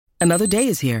Another day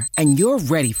is here, and you're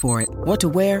ready for it. What to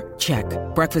wear? Check.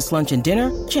 Breakfast, lunch, and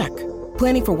dinner? Check.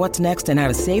 Planning for what's next and how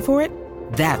to save for it?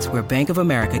 That's where Bank of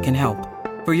America can help.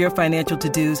 For your financial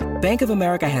to-dos, Bank of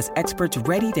America has experts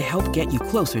ready to help get you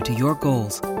closer to your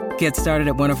goals. Get started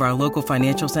at one of our local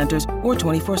financial centers or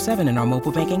 24/7 in our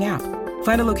mobile banking app.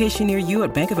 Find a location near you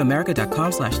at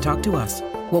bankofamerica.com/talktous.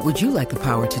 What would you like the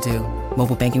power to do?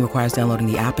 Mobile banking requires downloading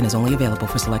the app and is only available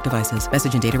for select devices.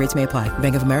 Message and data rates may apply.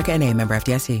 Bank of America N.A., member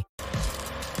FDIC.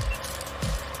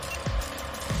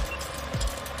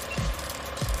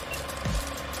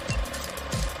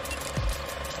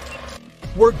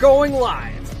 We're going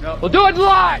live. No. We'll do it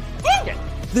live. Okay.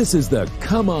 This is the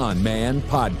Come On Man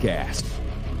podcast.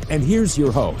 And here's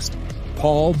your host,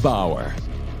 Paul Bauer.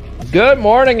 Good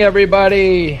morning,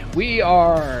 everybody. We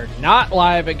are not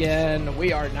live again.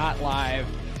 We are not live,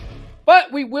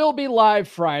 but we will be live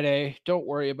Friday. Don't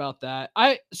worry about that.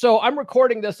 I'm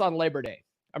recording this on Labor Day.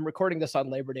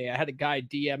 I had a guy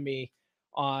DM me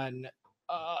on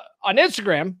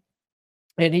Instagram,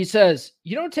 and he says,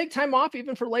 "You don't take time off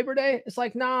even for Labor Day?" It's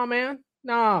like, nah, man,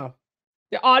 nah.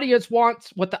 The audience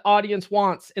wants what the audience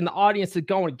wants, and the audience is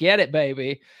going to get it,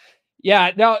 baby.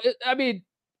 Yeah, no,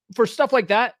 for stuff like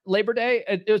that, Labor Day,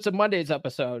 it's a Monday's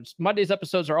episodes. Monday's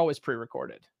episodes are always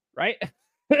pre-recorded, right?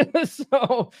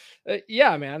 So,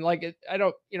 yeah, man, like I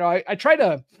try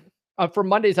to, for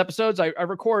Monday's episodes, I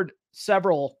record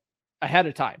several ahead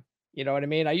of time. You know what I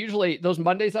mean? Those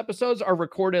Monday's episodes are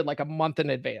recorded like a month in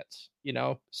advance,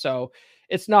 so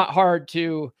it's not hard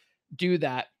to do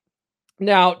that.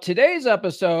 Now, today's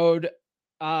episode,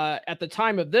 at the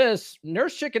time of this,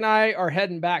 Nurse Chick and I are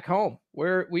heading back home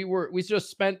where we just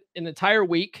spent an entire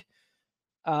week,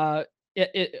 over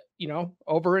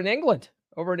in England,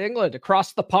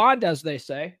 across the pond, as they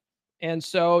say. And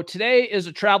so today is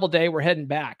a travel day. We're heading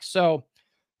back. So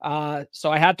I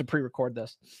had to pre-record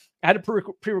this. I had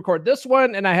to pre-record this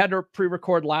one, and I had to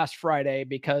pre-record last Friday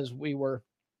because we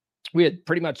had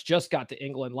pretty much just got to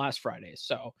England last Friday.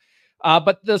 So,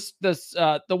 but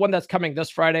the one that's coming this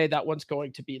Friday, that one's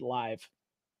going to be live.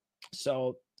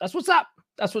 So that's what's up.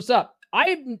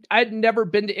 I'd never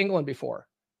been to England before.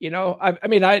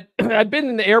 I'd been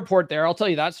in the airport there. I'll tell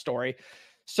you that story.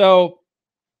 So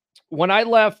when I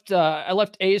left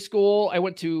A school, I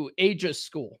went to Aegis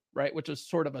school, right? Which is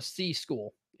sort of a C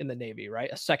school in the Navy, right?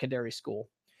 A secondary school.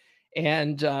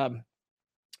 And,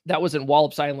 that was in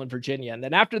Wallops Island, Virginia. And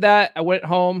then after that, I went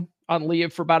home on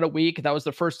leave for about a week. That was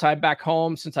the first time back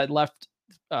home since I'd left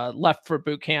for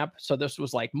boot camp. So this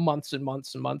was like months and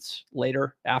months and months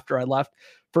later after I left.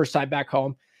 First time back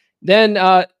home. Then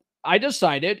I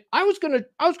decided I was gonna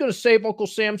save Uncle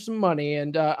Sam some money,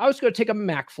 and I was gonna take a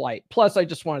Mac flight. Plus, I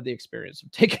just wanted the experience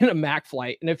of taking a Mac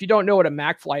flight. And if you don't know what a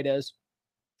Mac flight is,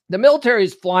 the military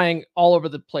is flying all over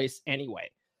the place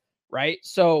anyway, right?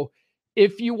 So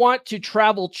if you want to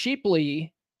travel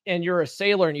cheaply and you're a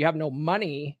sailor and you have no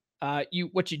money,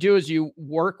 what you do is you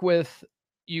work with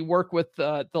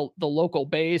the local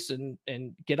base and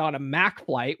get on a Mac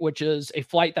flight, which is a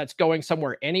flight that's going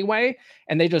somewhere anyway,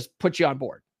 and they just put you on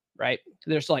board, right?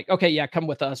 They're just like, okay, yeah, come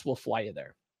with us, we'll fly you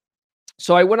there.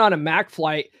 So I went on a Mac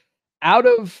flight out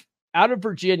of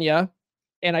Virginia,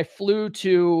 and they flew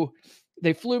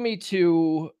me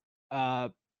to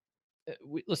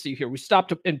let's see here. We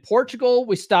stopped in Portugal.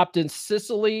 We stopped in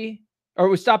Sicily, or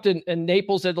we stopped in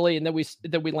Naples, Italy, and then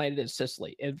we landed in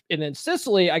Sicily. And in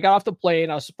Sicily, I got off the plane.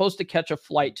 I was supposed to catch a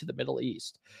flight to the Middle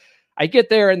East. I get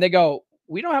there and they go,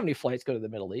 "We don't have any flights go to the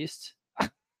Middle East."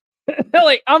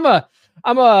 Like I'm a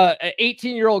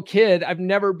 18-year-old kid. I've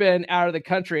never been out of the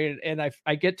country, and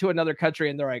I get to another country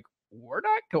and they're like, "We're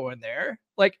not going there."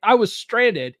 Like I was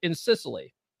stranded in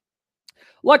Sicily.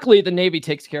 Luckily, the Navy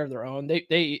takes care of their own.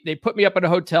 They put me up in a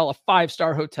hotel, a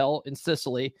 5-star hotel in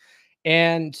Sicily,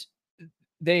 and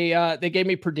they gave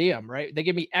me per diem, right? They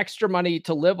gave me extra money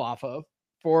to live off of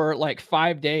for like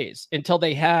 5 days until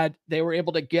they were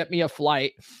able to get me a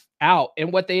flight out.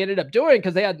 And what they ended up doing,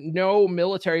 because they had no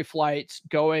military flights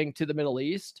going to the Middle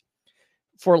East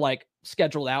for like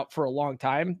scheduled out for a long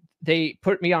time, they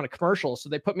put me on a commercial. So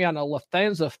they put me on a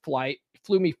Lufthansa flight,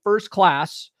 flew me first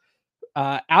class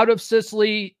out of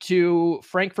Sicily to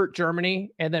Frankfurt,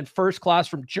 Germany, and then first class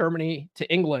from Germany to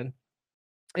England.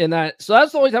 So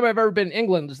that's the only time I've ever been in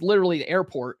England, is literally the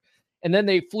airport. And then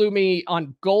they flew me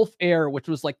on Gulf Air, which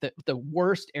was like the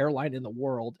worst airline in the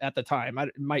world at the time.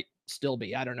 It might still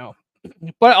be, I don't know.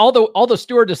 But all the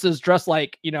stewardesses dressed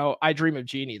like, I Dream of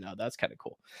Jeannie, though. That's kind of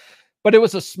cool. But it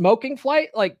was a smoking flight.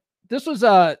 Like this was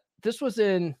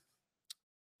in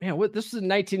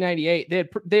 1998.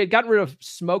 They had gotten rid of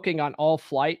smoking on all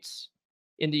flights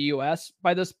in the US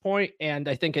by this point, and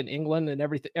I think in England and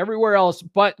everywhere else,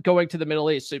 but going to the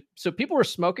Middle East. So people were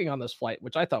smoking on this flight,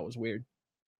 which I thought was weird.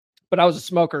 But I was a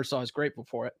smoker, so I was grateful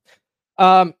for it.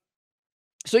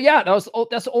 So yeah, that's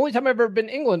the only time I've ever been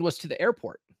in England was to the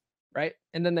airport, right?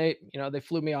 And then they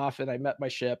flew me off, and I met my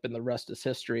ship, and the rest is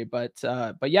history. But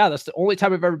yeah, that's the only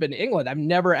time I've ever been to England. I've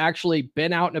never actually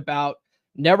been out and about,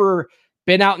 never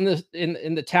been out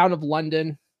in the town of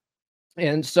London.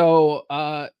 And so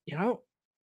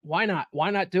why not?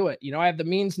 Why not do it? I have the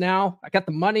means now. I got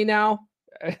the money now.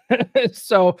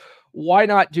 So why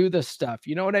not do this stuff?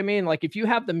 You know what I mean? Like, if you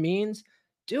have the means,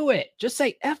 do it. Just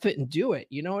say F it and do it.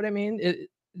 You know what I mean?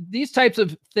 These types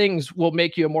of things will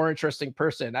make you a more interesting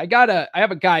person. I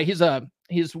have a guy,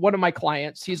 he's one of my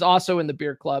clients. He's also in the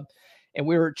beer club, and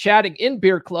we were chatting in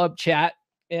beer club chat.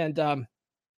 And,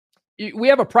 we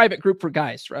have a private group for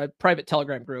guys, right? Private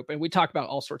Telegram group. And we talk about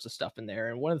all sorts of stuff in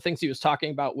there. And one of the things he was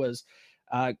talking about was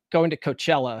going to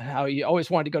Coachella, how he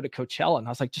always wanted to go to Coachella. And I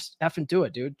was like, just effing do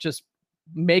it, dude. Just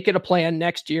make it a plan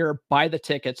next year, buy the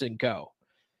tickets and go.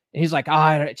 And he's like,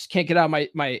 I just can't get out of my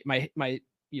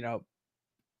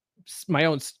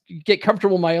own, get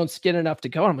comfortable in my own skin enough to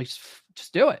go. And I'm like,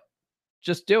 just do it.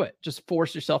 Just do it. Just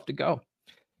force yourself to go.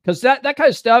 Because that kind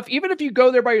of stuff, even if you go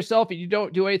there by yourself and you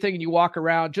don't do anything and you walk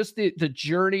around, just the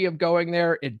journey of going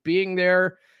there and being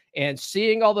there and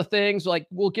seeing all the things, like,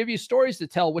 will give you stories to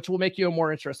tell, which will make you a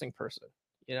more interesting person.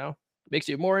 Makes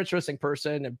you a more interesting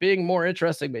person, and being more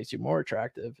interesting makes you more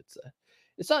attractive.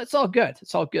 It's all good.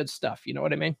 It's all good stuff. You know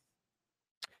what I mean?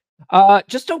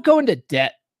 Just don't go into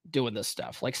debt doing this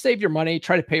stuff. Like, save your money,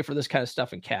 try to pay for this kind of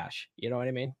stuff in cash. You know what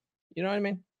I mean?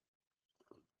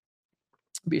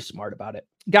 Be smart about it.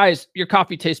 Guys, your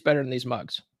coffee tastes better than these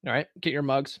mugs. All right. Get your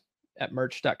mugs at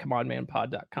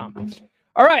merch.comeonmanpod.com.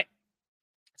 All right.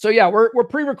 So yeah, we're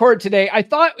pre-recorded today. I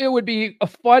thought it would be a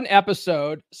fun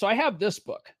episode. So I have this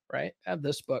book, right? I have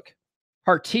this book,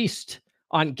 Artiste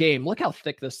on Game. Look how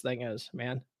thick this thing is,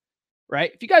 man.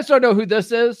 Right? If you guys don't know who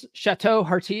this is, Chateau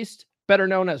Artiste, better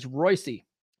known as Roissy.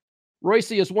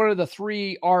 Roissy is one of the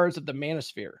 3 R's of the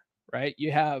Manosphere, right?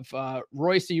 You have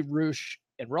Roissy, Rouge,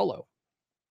 and Rollo.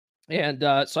 And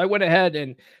so I went ahead,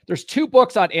 and there's 2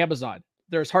 books on Amazon.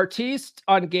 There's Artiste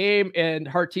on Game and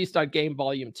Artiste on Game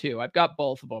Volume 2. I've got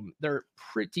both of them. They're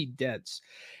pretty dense.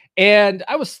 And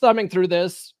I was thumbing through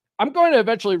this. I'm going to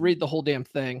eventually read the whole damn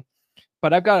thing,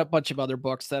 but I've got a bunch of other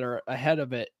books that are ahead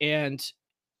of it. And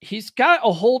he's got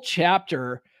a whole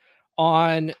chapter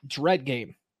on Dread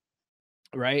Game,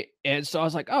 right? And so I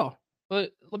was like, oh,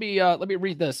 let me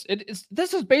read this.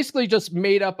 This is basically just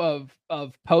made up of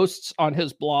posts on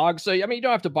his blog. So I mean, you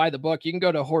don't have to buy the book. You can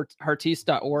go to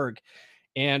artiste.org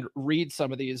and read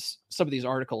some of these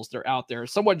articles. They're out there.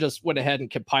 Someone just went ahead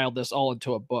and compiled this all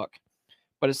into a book.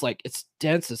 But it's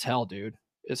dense as hell, dude.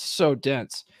 It's so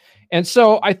dense. And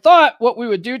so I thought what we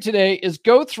would do today is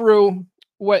go through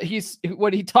what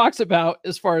he talks about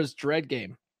as far as Dread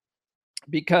Game,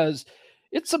 because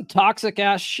it's some toxic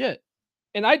ass shit.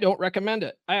 And I don't recommend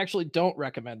it. I actually don't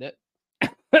recommend it.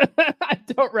 I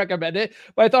don't recommend it,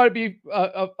 but I thought it'd be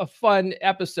a fun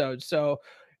episode. So,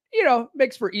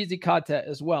 makes for easy content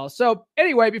as well. So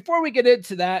anyway, before we get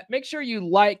into that, make sure you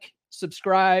like,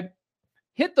 subscribe,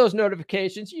 hit those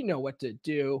notifications. You know what to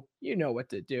do.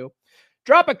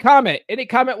 Drop a comment. Any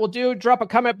comment will do. Drop a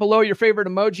comment below your favorite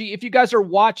emoji. If you guys are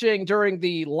watching during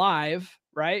the live,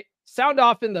 right? Sound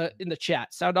off in the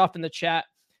chat. Sound off in the chat.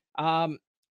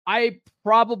 I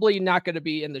probably not going to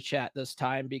be in the chat this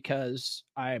time because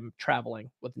I'm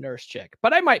traveling with Nurse Chick,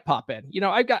 but I might pop in.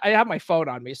 I have my phone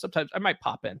on me. Sometimes I might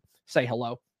pop in, say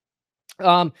hello.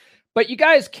 But you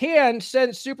guys can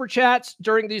send super chats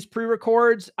during these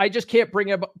pre-records. I just can't bring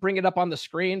it up on the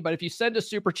screen. But if you send a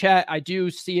super chat, I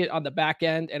do see it on the back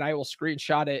end, and I will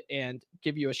screenshot it and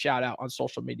give you a shout out on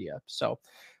social media. So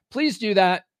please do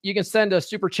that. You can send a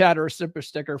super chat or a super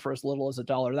sticker for as little as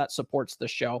 $1. That supports the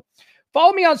show.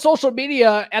 Follow me on social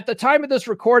media. At the time of this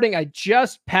recording, I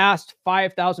just passed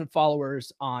 5,000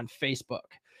 followers on Facebook.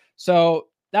 So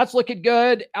that's looking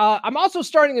good. I'm also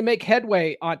starting to make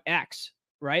headway on X,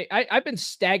 right? I've been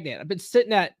stagnant. I've been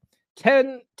sitting at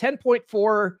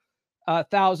 10.4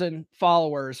 thousand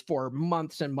followers for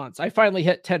months and months. I finally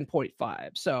hit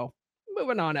 10.5. So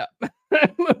moving on up.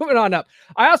 Moving on up.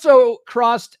 I also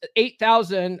crossed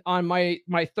 8,000 on my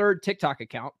 3rd TikTok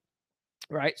account,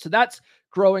 right? So that's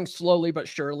growing slowly but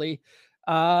surely.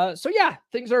 So yeah,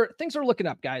 things are looking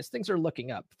up, guys. Things are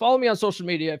looking up. Follow me on social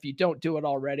media if you don't do it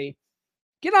already.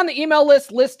 Get on the email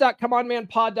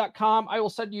list.comeonmanpod.com. I will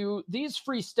send you these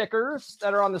free stickers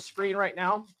that are on the screen right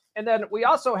now. And then we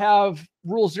also have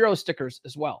Rule 0 stickers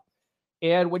as well.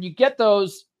 And when you get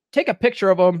those, take a picture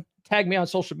of them, tag me on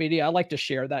social media. I like to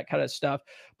share that kind of stuff.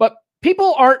 But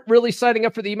people aren't really signing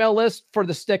up for the email list for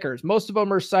the stickers. Most of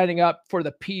them are signing up for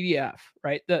the PDF,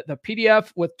 right? The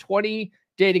PDF with 20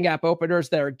 dating app openers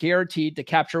that are guaranteed to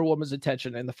capture a woman's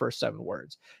attention in the first 7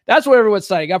 words. That's what everyone's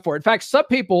signing up for. In fact, some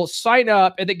people sign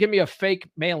up and they give me a fake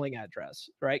mailing address,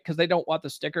 right? Because they don't want the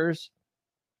stickers.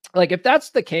 Like, if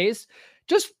that's the case,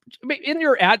 just in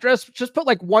your address, just put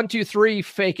like 123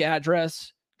 fake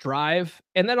address drive,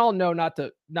 and then I'll know not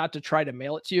to try to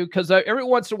mail it to you. Because every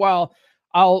once in a while,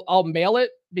 I'll mail it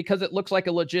because it looks like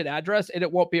a legit address and it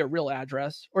won't be a real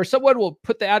address, or someone will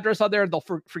put the address on there and they'll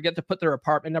forget to put their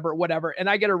apartment number or whatever. And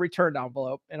I get a return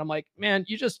envelope and I'm like, man,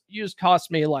 you just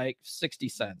cost me like 60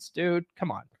 cents, dude. Come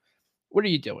on. What are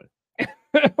you doing?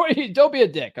 Don't be a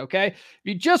dick. Okay. If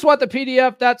you just want the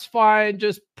PDF, that's fine.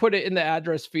 Just put it in the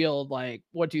address field, like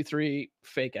 123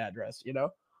 fake address,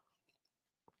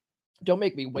 don't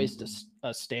make me waste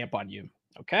a stamp on you.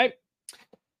 Okay.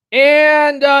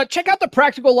 And check out the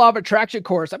Practical Law of Attraction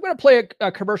course. I'm going to play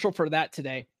a commercial for that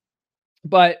today.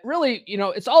 But really,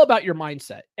 it's all about your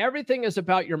mindset. Everything is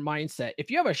about your mindset. If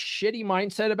you have a shitty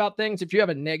mindset about things, if you have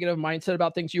a negative mindset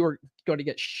about things, you are going to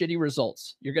get shitty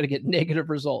results. You're going to get negative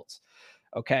results.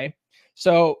 Okay.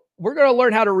 So we're going to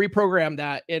learn how to reprogram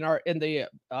that in the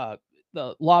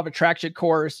Law of Attraction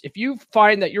course. If you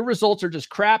find that your results are just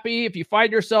crappy, if you find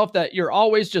yourself that you're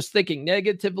always just thinking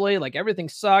negatively, like everything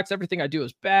sucks, everything I do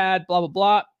is bad, blah, blah,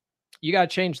 blah, you got to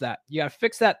change that. You got to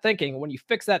fix that thinking. When you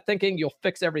fix that thinking, you'll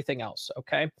fix everything else.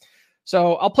 Okay.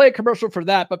 So I'll play a commercial for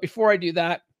that. But before I do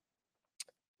that,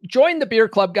 join the beer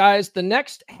club, guys. The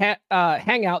next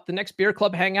hangout, the next beer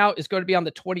club hangout is going to be on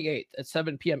the 28th at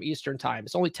 7 p.m. Eastern time.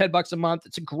 It's only $10 a month.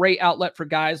 It's a great outlet for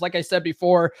guys. Like I said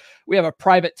before, we have a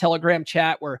private Telegram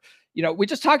chat where, we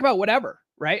just talk about whatever,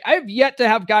 right? I have yet to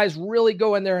have guys really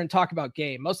go in there and talk about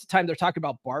game. Most of the time they're talking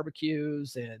about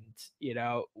barbecues and,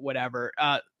 whatever.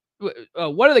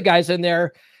 One of the guys in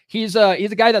there, he's a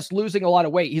guy that's losing a lot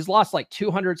of weight. He's lost like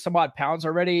 200 some odd pounds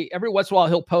already. Every once in a while,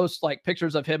 he'll post like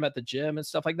pictures of him at the gym and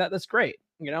stuff like that. That's great.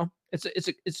 It's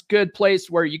a good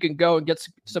place where you can go and get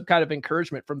some kind of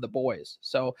encouragement from the boys.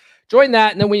 So join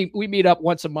that. And then we meet up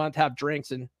once a month, have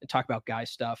drinks and talk about guy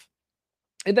stuff.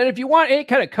 And then if you want any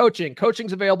kind of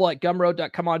coaching's available at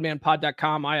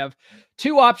gumroad.comeonmanpod.com. I have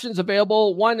 2 options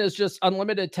available. One is just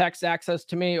unlimited text access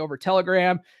to me over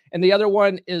Telegram. And the other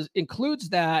one includes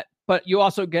that, but you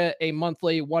also get a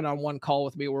monthly one-on-one call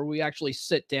with me where we actually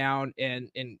sit down and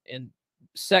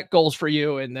set goals for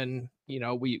you. And then,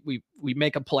 we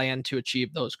make a plan to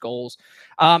achieve those goals.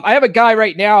 I have a guy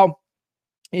right now.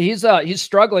 He's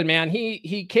struggling, man.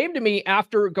 He came to me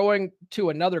after going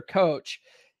to another coach,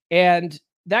 and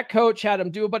that coach had him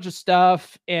do a bunch of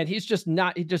stuff, and he just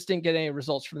didn't get any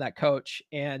results from that coach.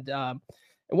 And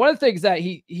one of the things that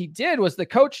he did was the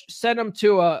coach sent him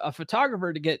to a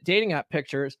photographer to get dating app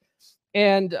pictures.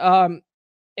 And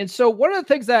so one of the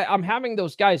things that I'm having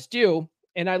those guys do,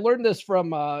 and I learned this from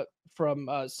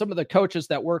some of the coaches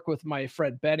that work with my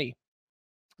friend Benny,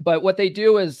 but what they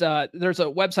do is there's a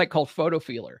website called Photo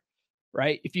Feeler.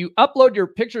 Right? If you upload your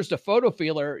pictures to Photo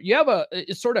Feeler, you have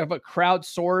it's sort of a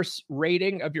crowdsource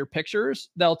rating of your pictures.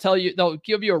 They'll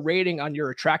give you a rating on your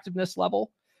attractiveness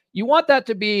level. You want that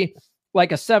to be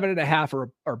like a 7.5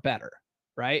 or better.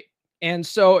 Right? And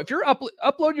so if you're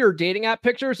upload your dating app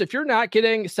pictures, if you're not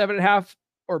getting 7.5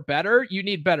 or better, you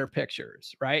need better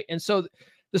pictures. Right? And so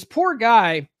this poor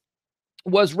guy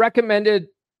was recommended,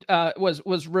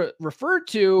 referred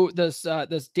to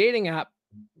this dating app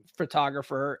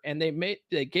photographer, and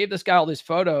they gave this guy all these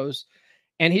photos,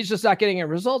 and he's just not getting any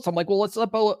results. I'm like, well, let's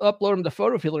upload him to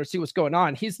Photo Feeler and see what's going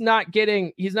on. He's not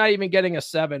even getting a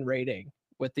 7 rating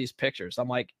with these pictures. I'm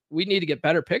like, we need to get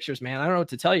better pictures, man. I don't know what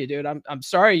to tell you, dude. I'm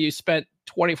sorry you spent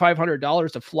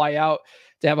 $2,500 to fly out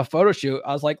to have a photo shoot.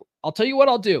 I was like, I'll tell you what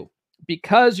I'll do.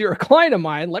 Because you're a client of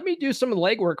mine, let me do some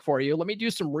legwork for you. Let me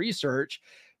do some research.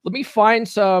 Let me find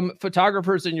some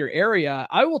photographers in your area.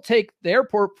 I will take their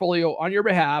portfolio on your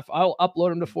behalf. I'll upload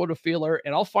them to Photo Feeler,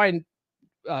 and I'll find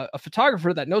a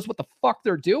photographer that knows what the fuck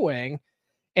they're doing,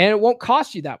 and it won't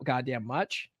cost you that goddamn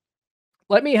much.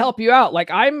 Let me help you out.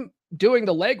 Like, I'm doing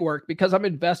the legwork because I'm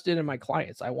invested in my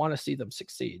clients. I want to see them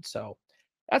succeed. So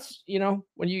that's,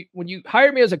 when you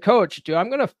hire me as a coach, dude, I'm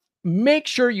going to make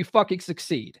sure you fucking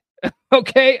succeed.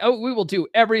 Okay. We will do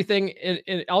everything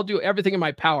and I'll do everything in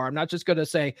my power. I'm not just going to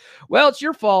say, well, it's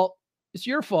your fault. It's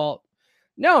your fault.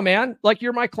 No, man. Like,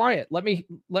 you're my client. Let me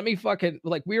fucking,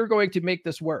 like, we are going to make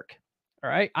this work. All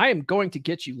right. I am going to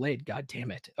get you laid. God damn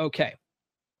it. Okay.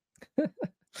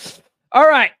 All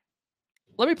right.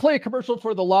 Let me play a commercial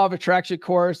for the Law of Attraction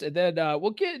course, and then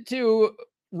we'll get to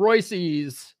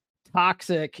Roissy's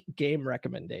toxic game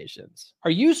recommendations.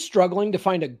 Are you struggling to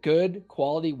find a good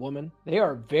quality woman? They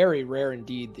are very rare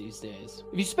indeed these days.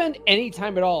 If you spend any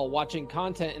time at all watching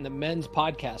content in the men's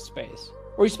podcast space,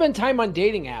 or you spend time on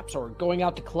dating apps or going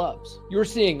out to clubs, you're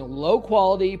seeing low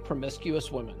quality,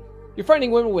 promiscuous women. You're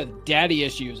finding women with daddy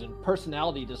issues and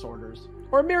personality disorders,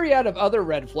 or a myriad of other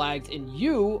red flags, and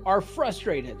you are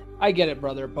frustrated. I get it,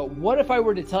 brother, but what if I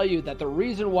were to tell you that the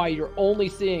reason why you're only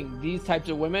seeing these types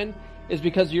of women is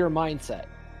because of your mindset,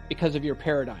 because of your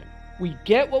paradigm? We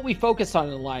get what we focus on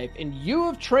in life, and you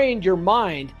have trained your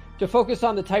mind to focus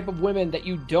on the type of women that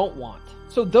you don't want.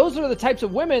 So those are the types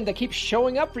of women that keep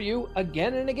showing up for you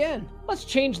again and again. Let's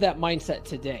change that mindset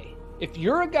today. If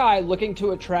you're a guy looking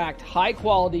to attract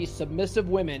high-quality, submissive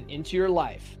women into your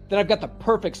life, then I've got the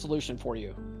perfect solution for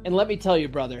you. And let me tell you,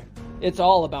 brother, it's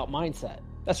all about mindset.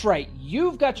 That's right,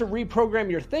 you've got to reprogram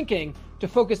your thinking to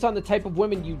focus on the type of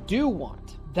women you do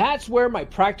want. That's where my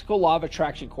Practical Law of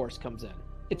Attraction course comes in.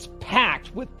 It's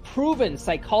packed with proven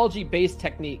psychology-based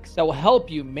techniques that will help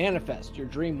you manifest your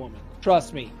dream woman.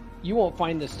 Trust me, you won't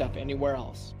find this stuff anywhere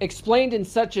else. Explained in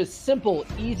such a simple,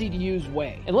 easy-to-use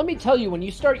way. And let me tell you, when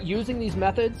you start using these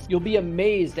methods, you'll be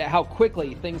amazed at how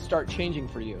quickly things start changing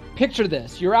for you. Picture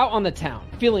this, you're out on the town,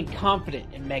 feeling confident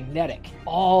and magnetic.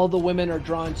 All the women are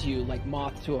drawn to you like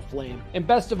moths to a flame. And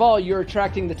best of all, you're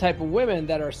attracting the type of women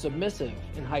that are submissive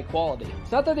and high quality.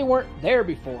 It's not that they weren't there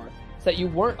before, it's that you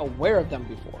weren't aware of them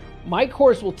before. My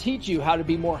course will teach you how to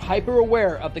be more hyper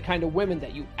aware of the kind of women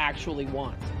that you actually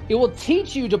want. It will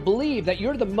teach you to believe that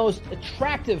you're the most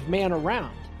attractive man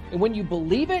around. And when you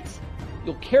believe it,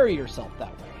 you'll carry yourself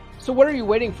that way. So what are you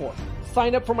waiting for?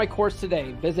 Sign up for my course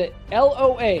today. Visit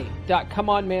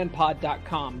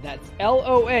loa.comeonmanpod.com. That's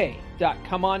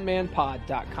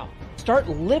loa.comeonmanpod.com. Start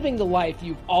living the life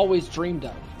you've always dreamed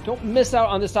of. Don't miss out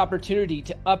on this opportunity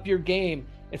to up your game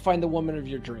and find the woman of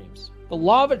your dreams. The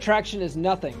law of attraction is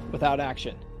nothing without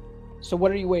action. So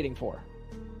what are you waiting for?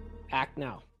 Act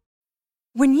now.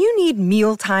 When you need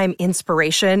mealtime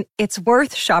inspiration, it's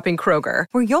worth shopping Kroger,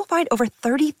 where you'll find over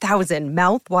 30,000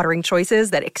 mouth-watering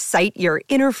choices that excite your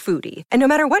inner foodie. And no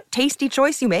matter what tasty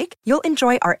choice you make, you'll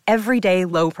enjoy our everyday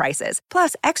low prices,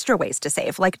 plus extra ways to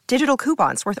save, like digital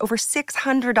coupons worth over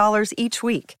 $600 each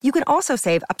week. You can also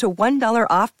save up to $1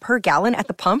 off per gallon at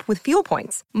the pump with fuel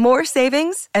points. More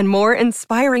savings and more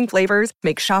inspiring flavors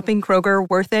make shopping Kroger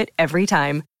worth it every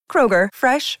time. Kroger,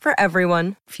 fresh for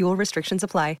everyone. Fuel restrictions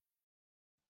apply.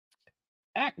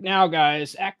 Act now,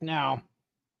 guys. Act now.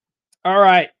 All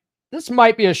right. This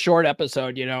might be a short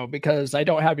episode, because I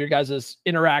don't have your guys'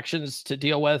 interactions to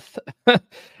deal with.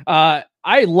 I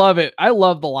love it. I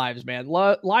love the lives, man.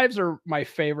 Lives are my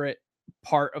favorite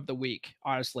part of the week,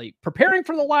 honestly. Preparing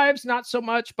for the lives, not so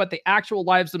much, but the actual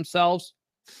lives themselves,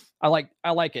 I like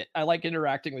it. I like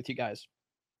interacting with you guys.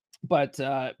 But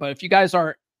if you guys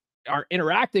aren't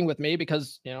interacting with me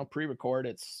because, pre-record,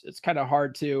 it's kind of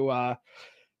hard to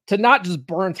not just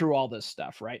burn through all this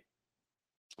stuff, right?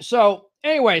 So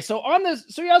anyway, so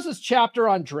he has this chapter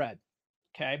on dread,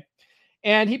 okay?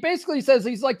 And he basically says,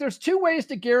 he's like, there's two ways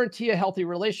to guarantee a healthy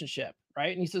relationship,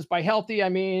 right? And he says, by healthy, I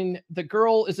mean the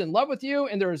girl is in love with you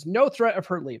and there is no threat of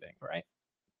her leaving, right?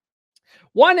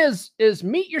 One is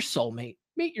meet your soulmate,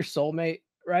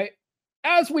 right?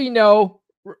 As we know,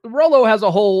 Rollo has a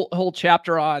whole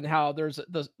chapter on how there's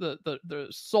the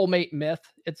soulmate myth.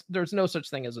 There's no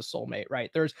such thing as a soulmate, right?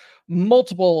 There's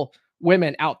multiple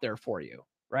women out there for you,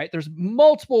 right? There's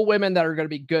multiple women that are going to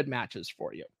be good matches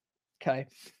for you. Okay.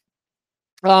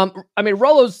 I mean,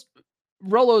 Rollo's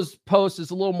post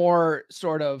is a little more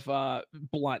sort of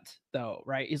blunt though,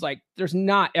 right? He's like, there's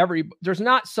not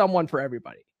someone for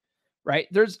everybody, right?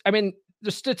 The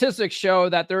statistics show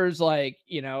that there's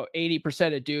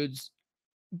 80% of dudes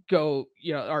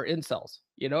are incels,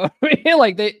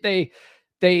 like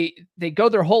they go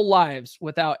their whole lives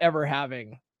without ever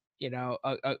having, a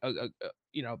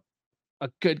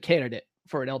good candidate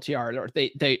for an LTR, or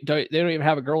they don't even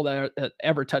have a girl that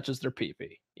ever touches their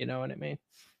PP. You know what I mean?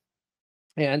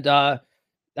 And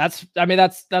that's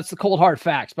the cold hard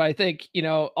facts. But I think,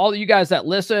 all you guys that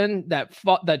listen,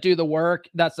 that do the work,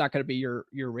 that's not going to be your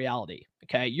reality.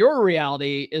 Okay. Your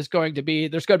reality is going to be,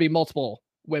 there's going to be multiple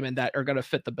women that are going to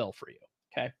fit the bill for you.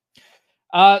 Okay.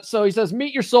 So he says,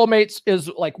 meet your soulmates is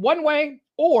like one way,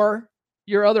 or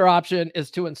your other option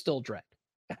is to instill dread.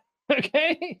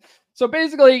 Okay. So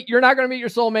basically you're not going to meet your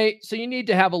soulmate. So you need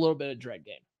to have a little bit of dread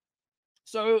game.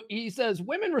 So he says,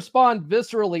 women respond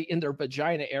viscerally in their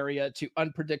vagina area to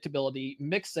unpredictability,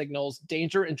 mixed signals,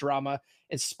 danger, and drama,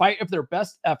 in spite of their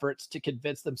best efforts to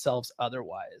convince themselves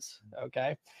otherwise.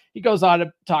 Okay. He goes on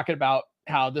to talking about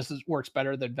how this works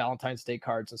better than Valentine's Day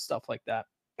cards and stuff like that.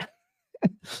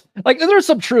 Like there's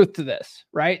some truth to this,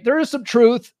 right? There is some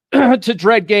truth to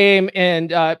dread game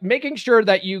and making sure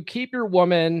that you keep your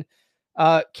woman,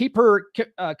 keep her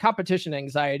competition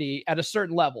anxiety at a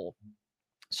certain level.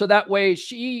 So that way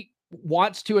she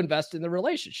wants to invest in the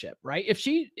relationship, right? If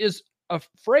she is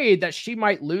afraid that she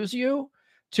might lose you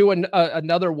to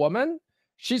another woman,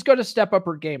 she's going to step up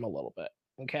her game a little bit.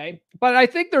 Okay. But I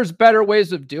think there's better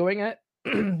ways of doing it,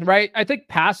 right? I think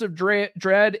passive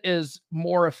dread is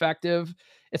more effective.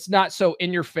 It's not so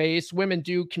in your face. Women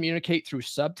do communicate through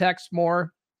subtext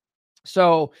more.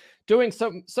 So doing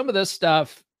some of this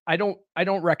stuff, I don't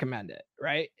recommend it,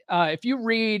 right? If you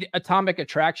read Atomic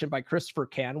Attraction by Christopher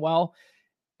Canwell,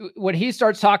 when he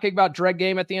starts talking about dread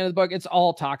game at the end of the book, it's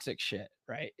all toxic shit,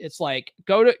 right? It's like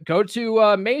go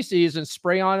to Macy's and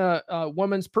spray on a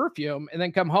woman's perfume and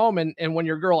then come home and when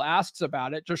your girl asks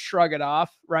about it, just shrug it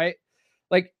off, right?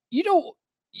 Like,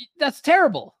 that's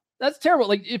terrible. That's terrible.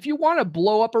 Like if you want to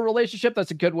blow up a relationship, that's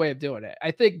a good way of doing it.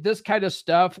 I think this kind of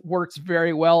stuff works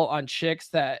very well on chicks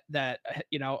that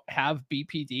have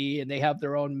BPD and they have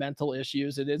their own mental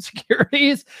issues and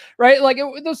insecurities, right? Like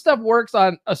this stuff works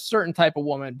on a certain type of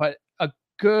woman, but a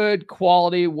good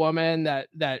quality woman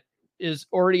that is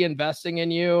already investing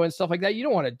in you and stuff like that, you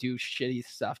don't want to do shitty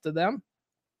stuff to them,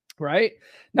 right?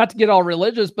 Not to get all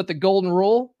religious, but the golden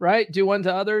rule, right? Do unto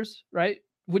others, right?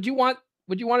 Would you want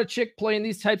a chick playing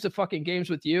these types of fucking games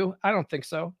with you? I don't think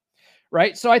so.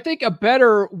 Right. So I think a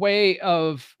better way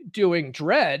of doing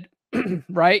dread,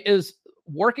 right, is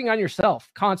working on yourself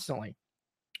constantly,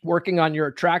 working on your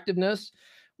attractiveness,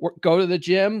 go to the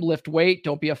gym, lift weight.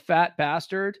 Don't be a fat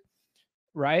bastard.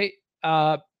 Right.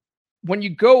 When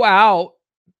you go out,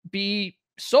 be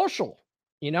social,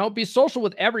 be social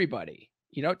with everybody,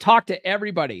 talk to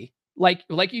everybody like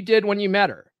you did when you met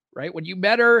her. Right? When you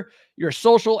met her, you're a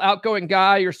social, outgoing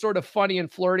guy. You're sort of funny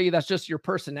and flirty. That's just your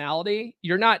personality.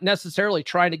 You're not necessarily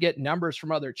trying to get numbers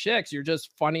from other chicks. You're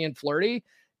just funny and flirty.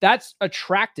 That's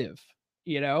attractive,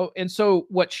 And so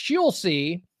what she'll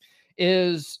see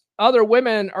is other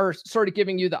women are sort of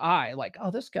giving you the eye, like,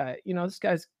 oh, this guy, this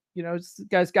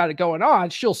guy's got it going on.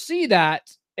 She'll see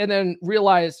that and then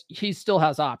realize he still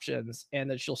has options, and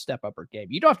then she'll step up her game.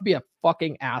 You don't have to be a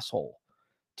fucking asshole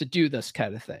to do this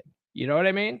kind of thing. You know what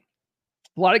I mean?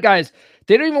 A lot of guys,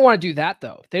 they don't even want to do that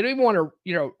though. They don't even want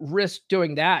to, risk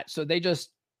doing that. So they just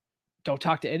don't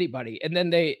talk to anybody. And then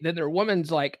their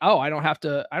woman's like, oh, I don't have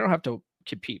to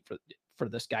compete for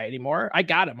this guy anymore. I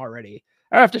got him already.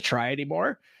 I don't have to try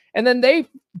anymore. And then they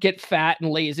get fat and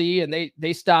lazy and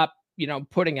they stop,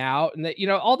 putting out and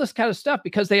all this kind of stuff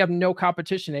because they have no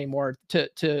competition anymore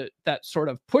to that sort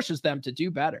of pushes them to do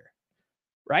better.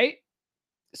 Right?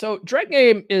 So dread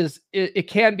game it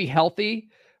can be healthy,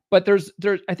 but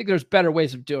I think there's better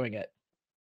ways of doing it.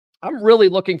 I'm really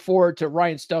looking forward to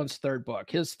Ryan Stone's third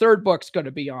book. His third book's going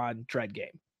to be on dread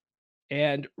game.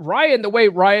 And Ryan, the way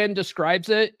Ryan describes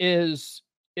it is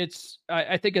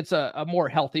I think it's a more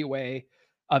healthy way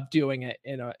of doing it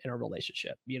in a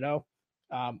relationship,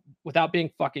 without being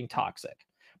fucking toxic.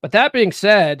 But that being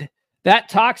said, that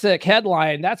toxic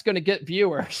headline, that's going to get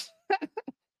viewers.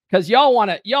 Because y'all want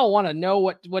to know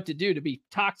what to do to be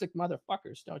toxic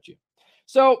motherfuckers, don't you?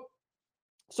 So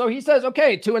he says,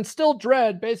 okay, to instill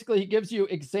dread, basically he gives you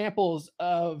examples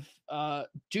of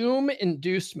doom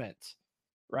inducement,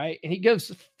 right? And he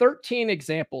gives 13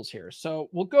 examples here. So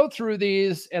we'll go through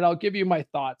these and I'll give you my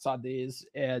thoughts on these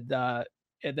and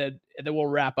then we'll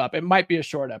wrap up. It might be a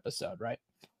short episode, right?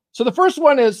 So the first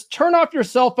one is turn off your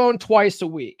cell phone twice a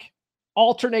week,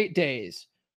 alternate days.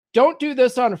 Don't do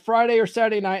this on a Friday or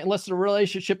Saturday night unless the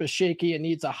relationship is shaky and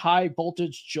needs a high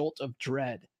voltage jolt of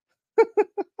dread.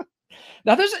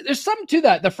 Now, there's something to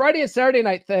that. The Friday and Saturday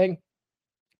night thing,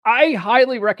 I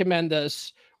highly recommend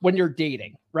this when you're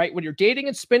dating, right? When you're dating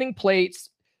and spinning plates,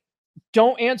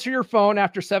 don't answer your phone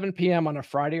after 7 p.m. on a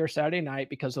Friday or Saturday night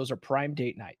because those are prime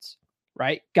date nights,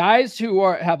 right? Guys who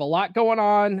have a lot going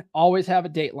on always have a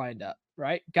date lined up,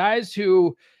 right? Guys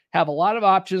who have a lot of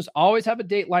options, always have a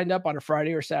date lined up on a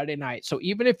Friday or Saturday night. So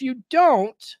even if you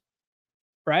don't,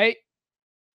 right,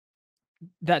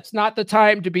 that's not the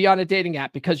time to be on a dating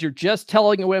app because you're just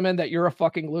telling women that you're a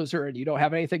fucking loser and you don't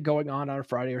have anything going on a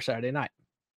Friday or Saturday night.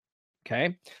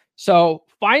 Okay. So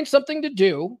find something to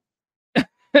do.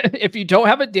 If you don't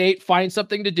have a date, find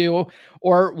something to do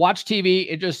or watch TV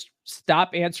and just stop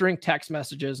answering text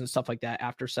messages and stuff like that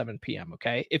after 7 p.m.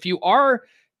 Okay. If you are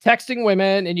texting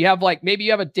women and you have maybe you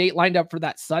have a date lined up for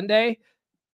that Sunday,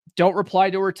 don't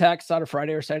reply to her texts on a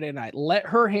Friday or Saturday night. Let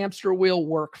her hamster wheel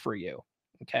work for you.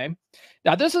 Okay.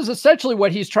 Now this is essentially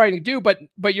what he's trying to do, but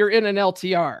you're in an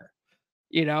LTR,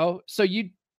 so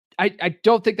I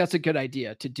don't think that's a good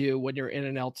idea to do when you're in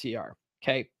an LTR.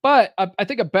 Okay. But I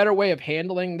think a better way of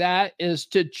handling that is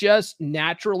to just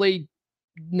naturally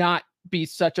not be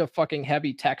such a fucking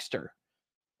heavy texter.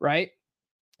 Right.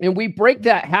 And we break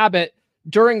that habit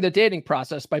during the dating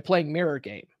process by playing mirror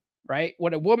game. Right.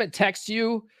 When a woman texts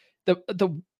you,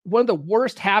 the one of the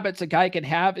worst habits a guy can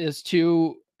have is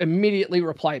to immediately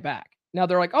reply back. Now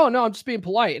they're like, oh no, I'm just being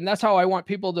polite. And that's how I want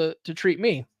people to treat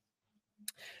me.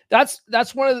 That's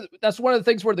one of the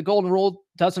things where the golden rule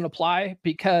doesn't apply,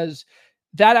 because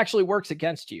that actually works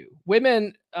against you.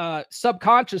 Women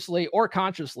subconsciously or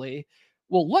consciously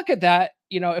will look at that.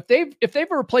 You know, if they've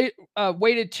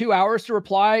waited 2 hours to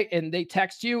reply and they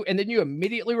text you and then you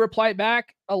immediately reply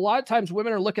back, a lot of times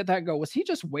women are look at that and go, was he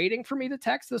just waiting for me to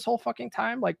text this whole fucking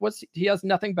time? Like, he has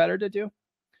nothing better to do,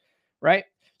 right?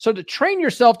 So to train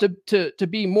yourself to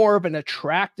be more of an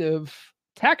attractive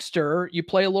texter, you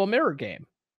play a little mirror game.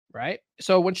 Right.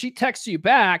 So when she texts you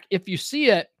back, if you see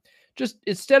it, just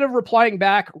instead of replying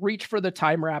back, reach for the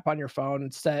timer app on your phone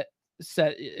and set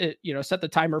it, set the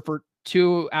timer for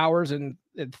 2 hours and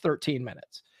 13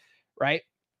 minutes. Right.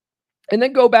 And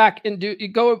then go back and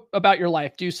go about your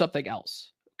life, do something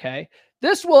else. Okay.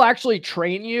 This will actually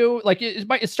train you. Like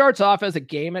it starts off as a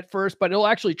game at first, but it'll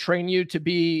actually train you to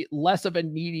be less of a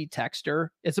needy texter.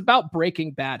 It's about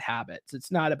breaking bad habits. It's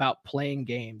not about playing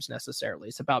games necessarily.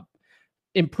 It's about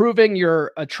improving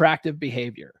your attractive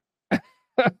behavior.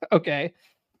 Okay.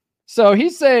 So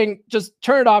he's saying just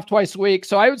turn it off twice a week.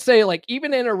 So I would say, like,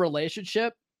 even in a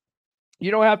relationship,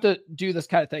 you don't have to do this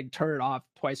kind of thing, turn it off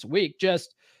twice a week.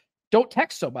 Just don't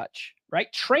text so much, right?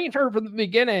 Train her from the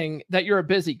beginning that you're a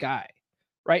busy guy,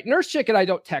 right? Nurse Chick and I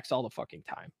don't text all the fucking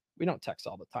time. We don't text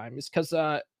all the time. It's because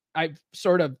I've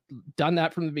sort of done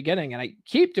that from the beginning, and I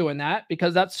keep doing that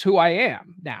because that's who I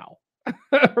am now.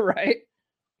 Right?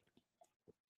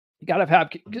 You gotta have,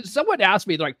 because someone asked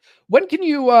me, like, when can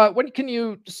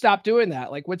you stop doing that?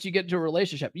 Like, once you get into a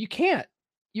relationship, you can't.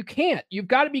 You've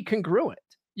got to be congruent.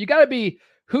 You got to be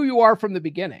who you are from the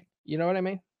beginning. You know what I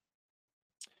mean?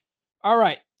 All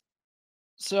right.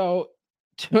 So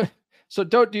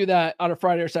don't do that on a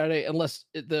Friday or Saturday unless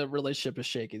the relationship is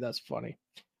shaky. That's funny.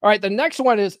 All right. The next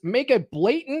one is make a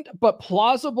blatant but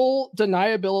plausible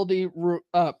deniability.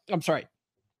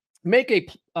 Make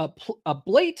a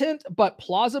blatant but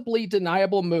plausibly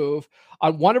deniable move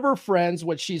on one of her friends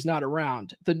when she's not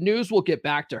around. The news will get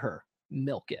back to her.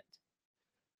 Milk it.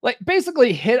 Like,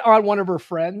 basically hit on one of her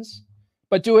friends,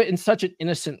 but do it in such an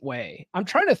innocent way. I'm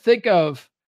trying to think of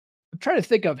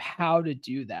how to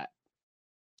do that.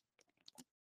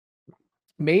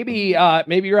 Maybe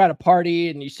you're at a party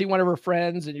and you see one of her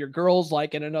friends and your girl's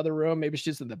like in another room. Maybe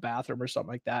she's in the bathroom or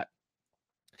something like that.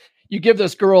 You give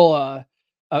this girl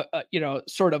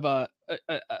sort of a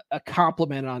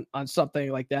compliment on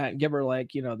something like that, and give her,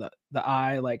 like, the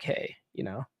eye, like, hey,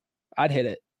 I'd hit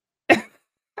it.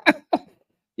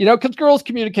 Because girls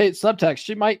communicate subtext.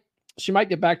 She might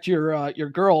get back to your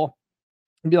girl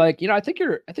and be like, I think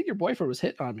your boyfriend was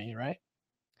hitting on me, right?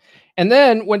 And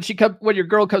then when your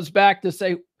girl comes back to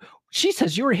say, she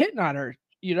says you were hitting on her,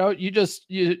 you just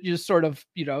sort of,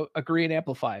 agree and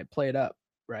amplify, play it up,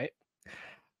 right?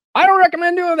 I don't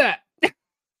recommend doing that.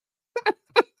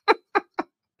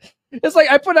 It's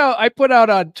like I put out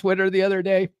on Twitter the other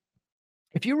day,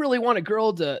 if you really want a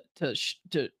girl to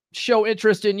show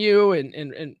interest in you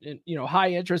and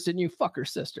high interest in you, fuck her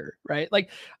sister, right?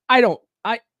 Like, I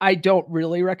don't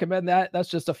really recommend that. That's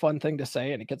just a fun thing to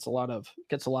say, and it gets a lot of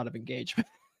engagement.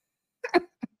 But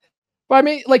I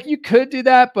mean, like, you could do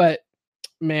that, but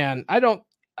man, I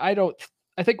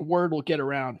think word will get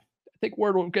around. I think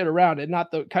word will get around, and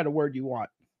not the kind of word you want.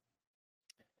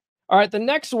 All right, the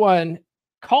next one,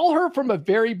 call her from a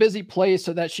very busy place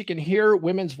so that she can hear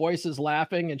women's voices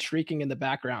laughing and shrieking in the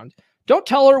background. Don't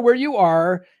tell her where you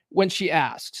are when she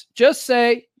asks. Just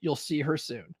say you'll see her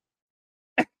soon.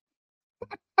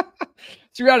 So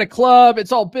you're at a club,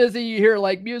 it's all busy, you hear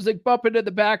like music bumping in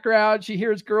the background, she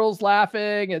hears girls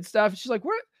laughing and stuff. She's like,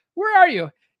 where are you?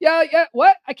 Yeah,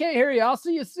 what? I can't hear you. I'll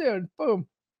see you soon. Boom.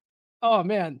 Oh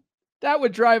man, that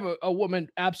would drive a woman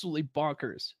absolutely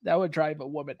bonkers. That would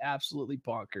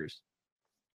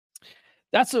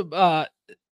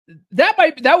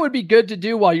be good to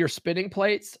do while you're spinning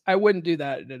plates. I wouldn't do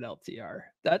that in an LTR.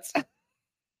 That's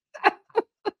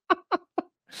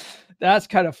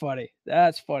kind of funny.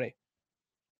 That's funny.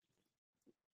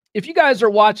 If you guys are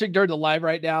watching during the live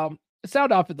right now,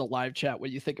 sound off in the live chat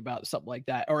when you think about something like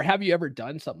that. Or have you ever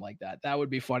done something like that? That would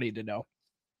be funny to know.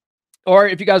 Or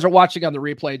if you guys are watching on the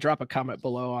replay, drop a comment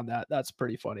below on that. That's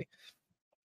pretty funny.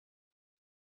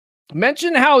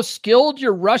 Mention how skilled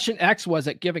your Russian ex was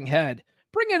at giving head.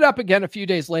 bring it up again a few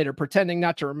days later, pretending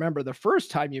not to remember the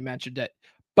first time you mentioned it.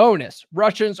 Bonus,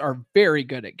 Russians are very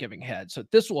good at giving head, so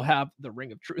this will have the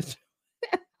ring of truth.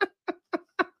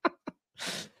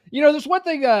 There's one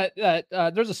thing that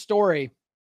there's a story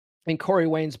in Corey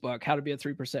Wayne's book, How to Be a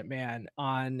 3% Man,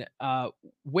 on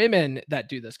women that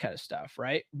do this kind of stuff,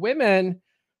 right? Women,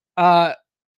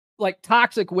 like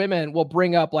toxic women, will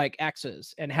bring up like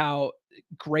exes and how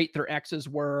great their exes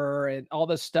were and all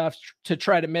this stuff to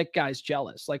try to make guys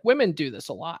jealous. Like women do this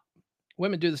a lot.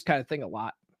 Women do this kind of thing a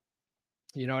lot.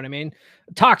 You know what I mean?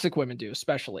 Toxic women do,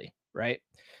 especially, right?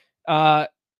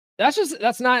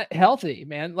 That's not healthy,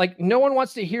 man. Like no one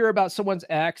wants to hear about someone's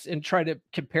ex and try to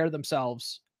compare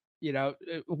themselves,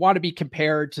 want to be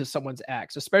compared to someone's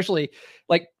ex, especially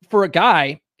like for a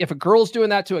guy. If a girl's doing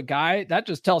that to a guy, that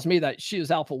just tells me that she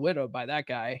was alpha widowed by that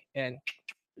guy. And,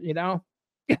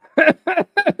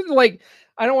 like,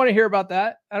 I don't want to hear about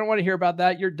that. I don't want to hear about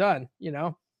that. You're done.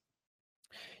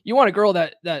 You want a girl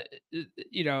that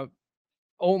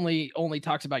only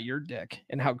talks about your dick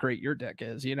and how great your dick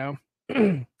is,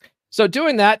 So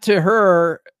doing that to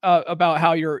her about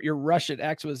how your Russian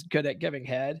ex was good at giving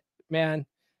head, man,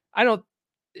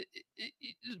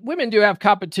 women do have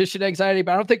competition anxiety,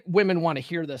 but I don't think women want to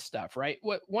hear this stuff, right?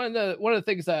 One of the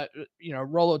things that,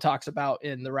 Rollo talks about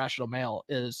in The Rational Male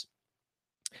is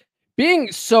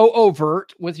being so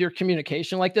overt with your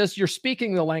communication like this. You're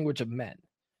speaking the language of men.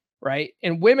 Right.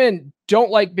 And women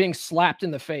don't like being slapped in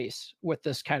the face with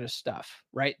this kind of stuff.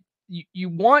 Right. You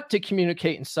want to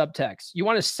communicate in subtext. You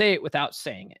want to say it without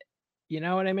saying it. You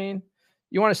know what I mean?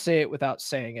 You want to say it without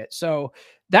saying it. So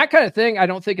that kind of thing, I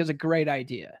don't think is a great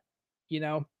idea.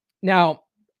 Now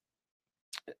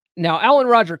Alan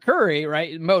Roger Curry,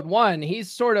 right, in Mode 1,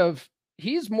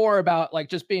 he's more about like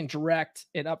just being direct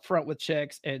and upfront with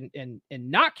chicks and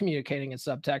not communicating in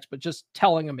subtext, but just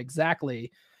telling them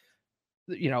exactly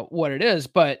what it is.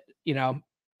 But,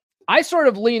 I sort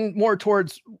of lean more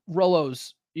towards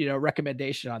Rollo's,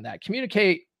 recommendation on that.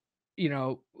 Communicate,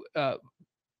 through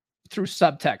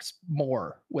subtext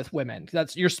more with women.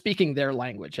 You're speaking their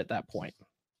language at that point.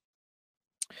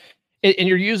 And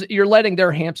you're letting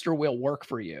their hamster wheel work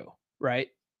for you. Right.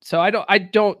 So I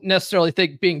don't necessarily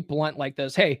think being blunt like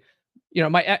this, hey,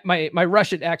 my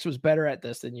Russian ex was better at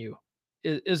this than you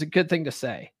is a good thing to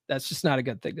say. That's just not a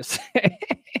good thing to say.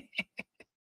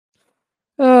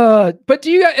 But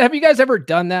have you guys ever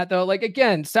done that though? Like,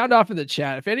 again, sound off in the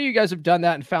chat. If any of you guys have done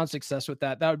that and found success with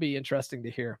that, that would be interesting to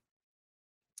hear.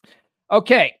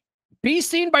 Okay. Be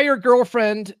seen by your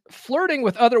girlfriend flirting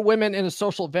with other women in a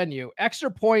social venue.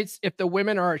 Extra points if the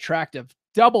women are attractive.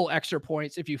 Double extra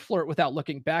points if you flirt without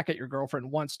looking back at your girlfriend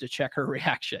once to check her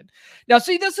reaction. Now,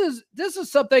 see, this is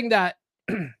something that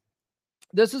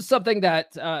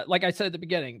like I said at the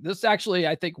beginning, this actually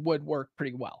I think would work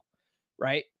pretty well,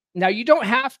 right? Now you don't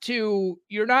have to,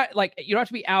 you don't have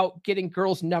to be out getting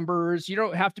girls' numbers. You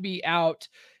don't have to be out,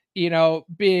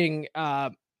 being, I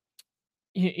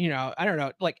don't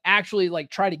know, like actually like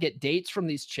try to get dates from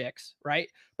these chicks. Right.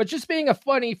 But just being a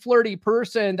funny, flirty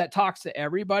person that talks to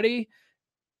everybody,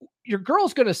 your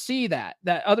girl's going to see that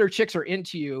other chicks are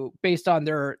into you based on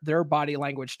their body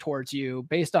language towards you,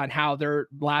 based on how they're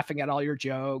laughing at all your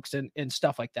jokes and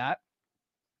stuff like that.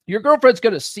 Your girlfriend's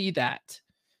going to see that.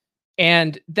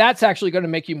 And that's actually going to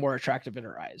make you more attractive in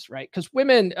her eyes, right? Because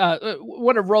women,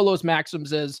 one of Rollo's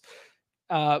maxims is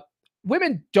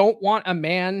women don't want a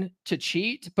man to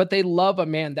cheat, but they love a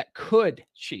man that could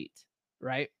cheat,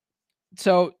 right?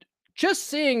 So just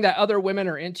seeing that other women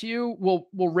are into you will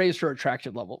raise her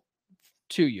attraction level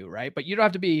to you, right? But you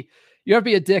have to be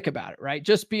a dick about it, right?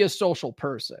 Just be a social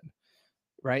person,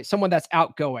 right? Someone that's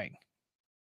outgoing,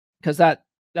 because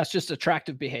that's just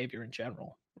attractive behavior in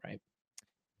general, right?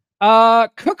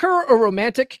 Cook her a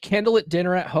romantic candlelit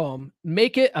dinner at home.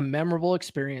 Make it a memorable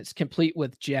experience, complete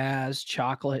with jazz,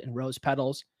 chocolate, and rose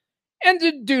petals.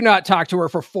 And do not talk to her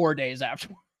for 4 days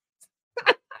afterwards.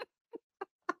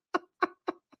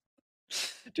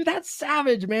 Dude, that's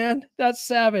savage, man. That's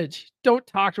savage. Don't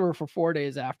talk to her for 4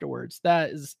 days afterwards.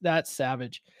 That's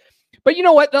savage. But you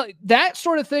know what? That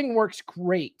sort of thing works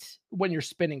great when you're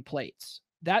spinning plates.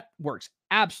 That works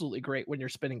absolutely great when you're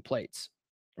spinning plates,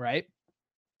 right?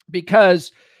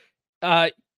 Because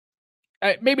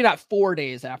maybe not 4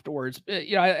 days afterwards.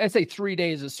 I'd say 3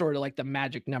 days is sort of like the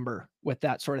magic number with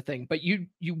that sort of thing. But you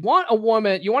want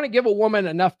to give a woman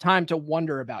enough time to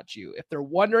wonder about you. If they're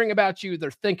wondering about you,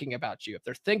 they're thinking about you. If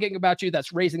they're thinking about you,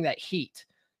 that's raising that heat.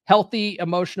 Healthy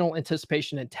emotional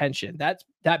anticipation and tension. That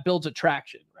builds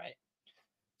attraction, right?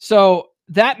 So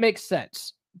that makes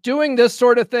sense. Doing this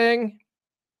sort of thing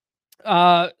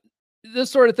when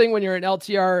you're in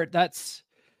LTR,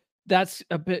 that's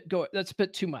a bit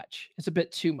too much. It's a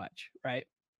bit too much, right?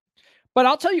 But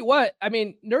I'll tell you what, I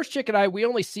mean, Nurse Chick and I, we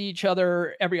only see each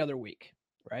other every other week,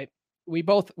 right? We're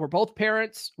both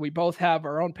parents. We both have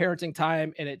our own parenting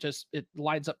time, and it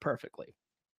lines up perfectly.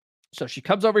 So she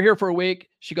comes over here for a week.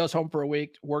 She goes home for a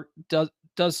week,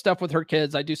 does stuff with her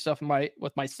kids. I do stuff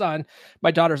with my son.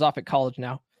 My daughter's off at college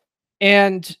now.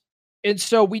 And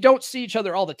so we don't see each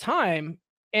other all the time.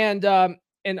 And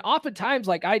oftentimes,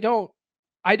 like, I don't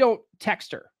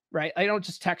text her, right? I don't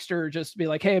just text her just to be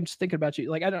like, hey, I'm just thinking about you.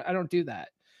 Like, I don't do that.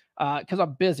 Cause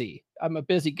I'm busy. I'm a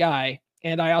busy guy.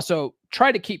 And I also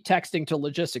try to keep texting to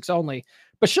logistics only,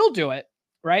 but she'll do it,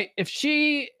 right? If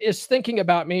she is thinking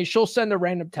about me, she'll send a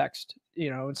random text,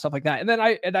 and stuff like that. And then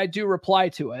I do reply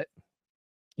to it.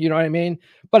 You know what I mean?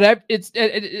 But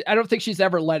I don't think she's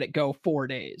ever let it go 4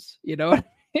 days, you know?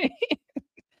 And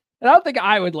I don't think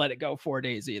I would let it go 4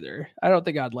 days either. I don't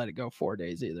think I'd let it go 4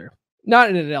 days either. Not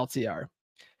in an LTR.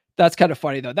 That's kind of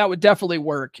funny though. That would definitely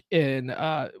work in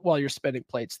while you're spinning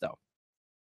plates though.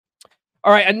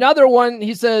 All right, another one.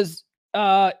 He says,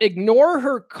 ignore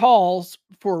her calls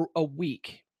for a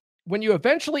week. When you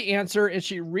eventually answer and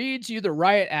she reads you the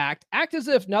riot act, act as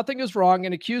if nothing is wrong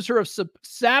and accuse her of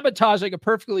sabotaging a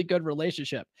perfectly good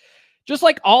relationship. Just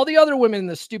like all the other women in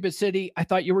this stupid city, I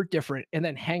thought you were different, and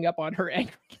then hang up on her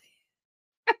angrily.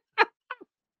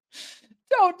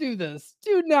 Don't do this.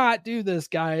 Do not do this,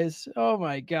 guys. Oh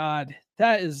my God.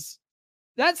 That's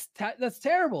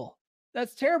terrible.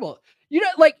 That's terrible.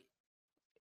 Like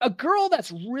a girl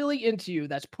that's really into you,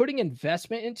 that's putting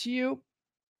investment into you,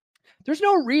 there's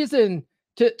no reason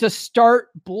to start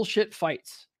bullshit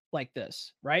fights like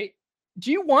this, right?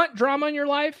 Do you want drama in your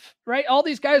life, right? All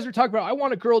these guys are talking about, I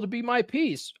want a girl to be my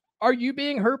piece. Are you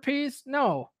being her piece?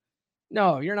 No,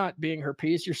 you're not being her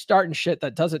piece. You're starting shit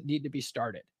that doesn't need to be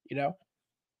started,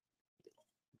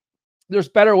 There's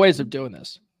better ways of doing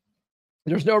this.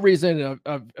 There's no reason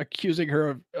of accusing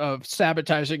her of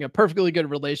sabotaging a perfectly good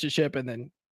relationship. And then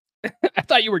I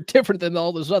thought you were different than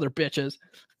all those other bitches.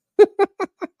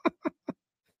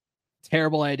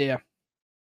 Terrible idea.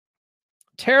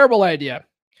 Terrible idea.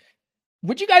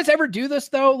 Would you guys ever do this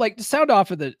though? Like,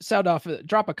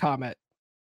 drop a comment.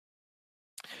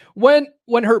 When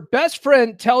her best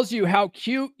friend tells you how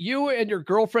cute you and your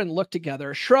girlfriend look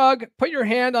together, shrug, put your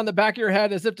hand on the back of your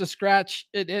head as if to scratch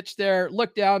an itch there,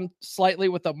 look down slightly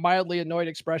with a mildly annoyed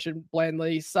expression,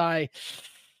 blandly sigh.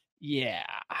 Yeah.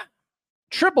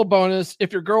 Triple bonus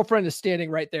if your girlfriend is standing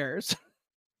right there.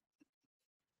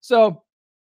 So,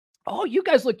 oh, you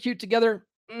guys look cute together.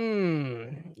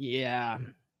 Yeah.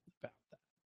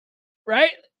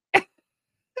 Right?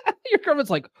 Your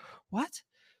girlfriend's like, what?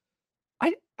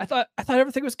 I thought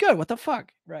everything was good. What the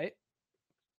fuck? Right?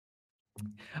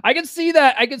 I can see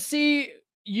that. I can see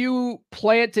you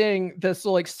planting this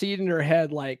like seed in her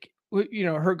head, like,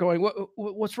 her going,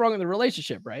 what's wrong in the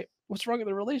relationship? Right? What's wrong in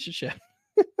the relationship?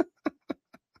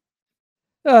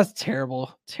 That's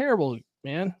terrible. Terrible,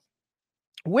 man.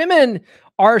 Women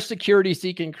are security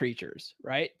seeking creatures,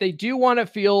 right? They do want to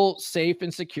feel safe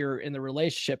and secure in the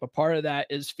relationship. A part of that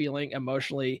is feeling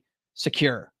emotionally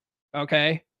secure.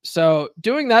 Okay. So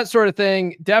doing that sort of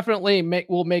thing definitely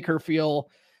will make her feel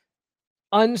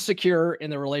unsecure in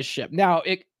the relationship. Now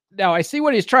I see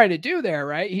what he's trying to do there,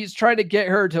 right? He's trying to get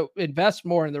her to invest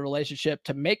more in the relationship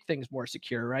to make things more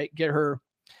secure, right? Get her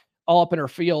all up in her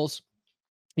feels.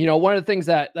 One of the things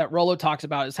that Rollo talks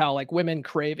about is how like women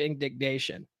crave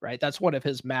indignation, right? That's one of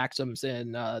his maxims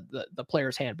in the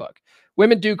player's handbook.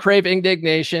 Women do crave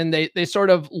indignation. They sort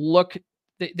of look,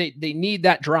 they need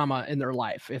that drama in their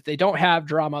life. If they don't have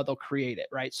drama, they'll create it,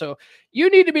 right? So you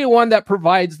need to be one that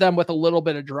provides them with a little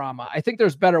bit of drama. I think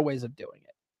there's better ways of doing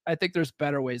it. I think there's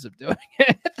better ways of doing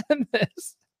it than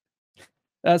this.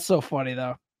 That's so funny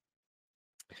though.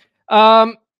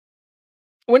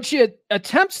 When she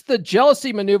attempts the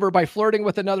jealousy maneuver by flirting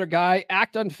with another guy,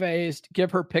 act unfazed,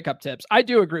 give her pickup tips. I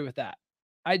do agree with that.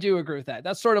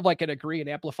 That's sort of like an agree and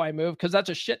amplify move because that's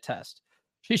a shit test.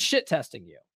 She's shit testing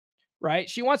you, right?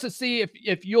 She wants to see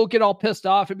if you'll get all pissed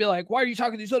off and be like, why are you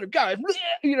talking to these other guys?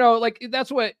 Like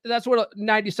that's what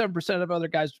 97% of other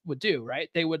guys would do, right?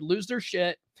 They would lose their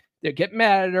shit. They'd get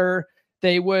mad at her.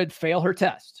 They would fail her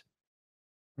test.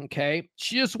 Okay.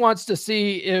 She just wants to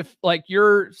see if like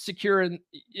you're secure in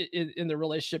the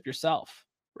relationship yourself.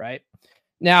 Right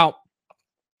now,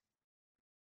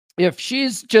 if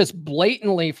she's just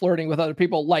blatantly flirting with other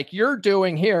people, like you're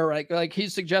doing here, right? Like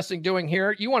he's suggesting doing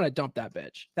here, you want to dump that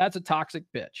bitch. That's a toxic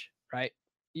bitch, right?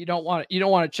 You don't want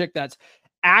a chick that's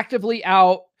actively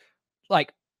out,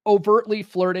 like overtly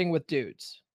flirting with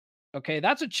dudes. Okay.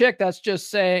 That's a chick that's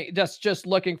just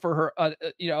looking for her,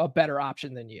 a better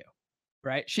option than you,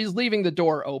 right? She's leaving the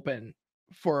door open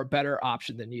for a better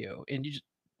option than you. And you just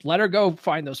let her go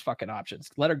find those fucking options.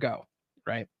 Let her go.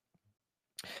 Right.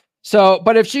 So,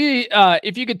 but if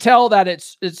you could tell that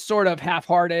it's sort of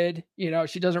half-hearted,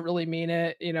 she doesn't really mean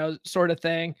it, sort of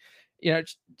thing, you know,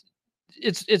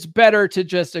 it's better to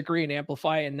just agree and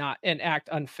amplify and act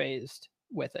unfazed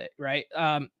with it. Right.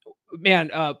 Man,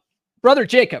 Brother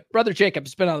Jacob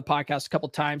has been on the podcast a couple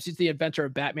of times. He's the inventor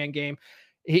of Batman game.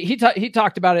 He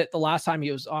talked about it the last time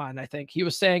he was on. I think he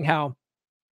was saying how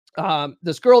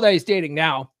this girl that he's dating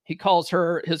now, he calls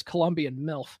her his Colombian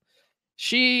MILF.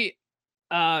 She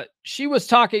was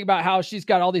talking about how she's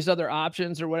got all these other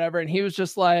options or whatever. And he was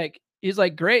just like, he's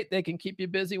like, great, they can keep you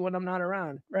busy when I'm not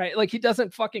around. Right. Like he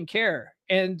doesn't fucking care.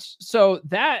 And so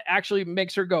that actually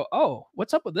makes her go, oh,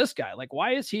 what's up with this guy? Like,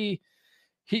 why is he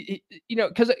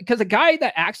because a guy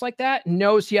that acts like that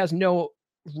knows he has no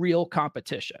real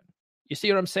competition. You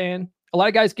see what I'm saying? A lot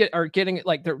of guys are getting it,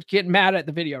 like they're getting mad at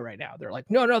the video right now. They're like,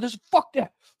 no, this fuck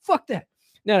that.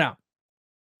 No.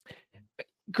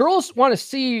 Girls want to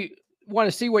see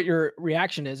what your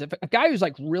reaction is. If a guy who's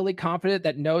like really confident,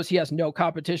 that knows he has no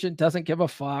competition, doesn't give a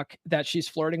fuck that she's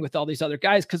flirting with all these other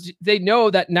guys, because they know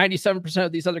that 97%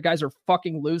 of these other guys are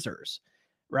fucking losers,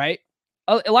 right?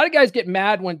 A lot of guys get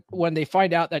mad when they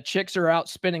find out that chicks are out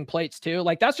spinning plates too.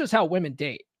 Like that's just how women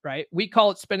date, right? We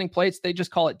call it spinning plates. They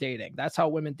just call it dating. That's how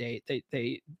women date.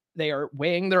 They are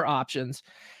weighing their options.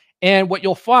 And what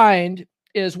you'll find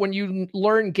is when you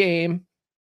learn game,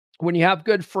 when you have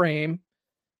good frame,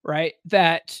 right,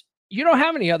 that you don't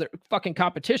have any other fucking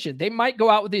competition. They might go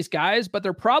out with these guys, but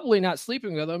they're probably not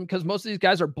sleeping with them because most of these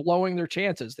guys are blowing their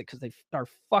chances because they are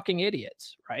fucking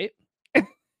idiots, right?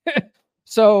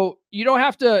 So you don't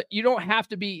have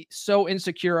to be so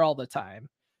insecure all the time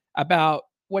about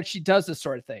when she does this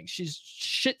sort of thing. She's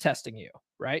shit testing you,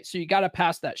 right? So you got to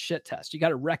pass that shit test. You got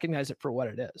to recognize it for what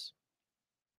it is.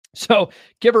 So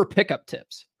give her pickup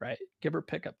tips, right? Give her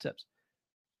pickup tips.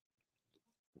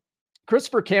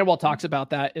 Christopher Canwell talks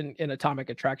about that in Atomic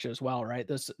Attraction as well, right?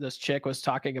 This chick was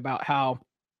talking about how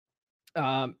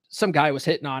some guy was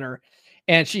hitting on her,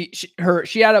 and she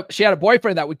had a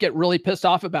boyfriend that would get really pissed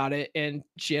off about it, and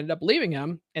she ended up leaving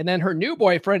him. And then her new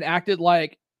boyfriend acted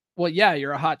like, well, yeah,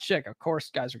 you're a hot chick, of course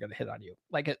guys are going to hit on you,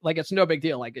 like it's no big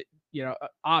deal, like it,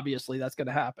 obviously that's going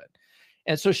to happen.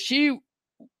 And so she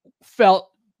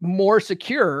felt more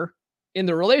secure in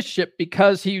the relationship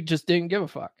because he just didn't give a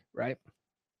fuck, right?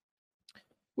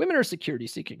 Women are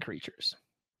security-seeking creatures.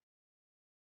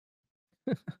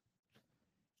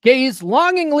 Gaze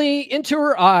longingly into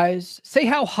her eyes, say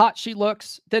how hot she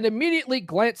looks, then immediately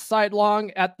glance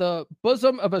sidelong at the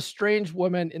bosom of a strange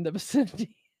woman in the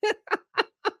vicinity.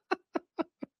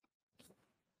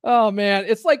 Oh, man.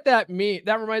 It's like that meme.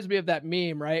 That reminds me of that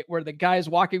meme, right? Where the guy's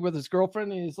walking with his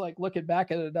girlfriend and he's like looking back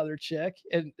at another chick,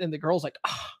 and the girl's like,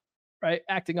 right?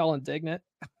 Acting all indignant.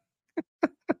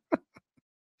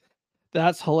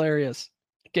 That's hilarious.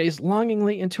 Gaze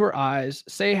longingly into her eyes,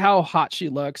 say how hot she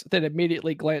looks, then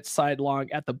immediately glance sidelong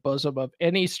at the bosom of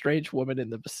any strange woman in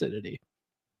the vicinity.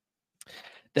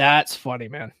 That's funny,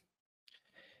 man.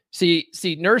 See,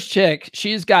 Nurse Chick,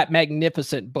 she's got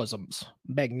magnificent bosoms.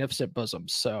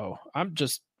 So I'm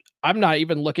not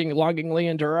even looking longingly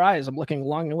into her eyes. I'm looking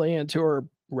longingly into her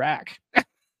rack.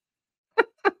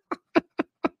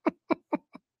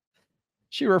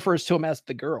 She refers to them as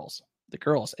the girls.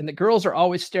 And the girls are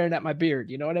always staring at my beard.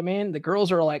 You know what I mean? The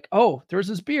girls are like, oh, there's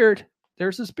his beard.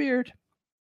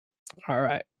 All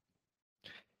right.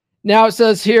 Now it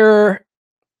says here,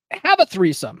 have a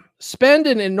threesome. Spend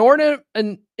an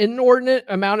inordinate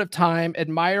amount of time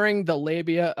admiring the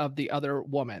labia of the other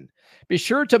woman. Be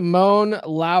sure to moan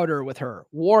louder with her.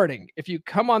 Warning, if you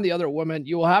come on the other woman,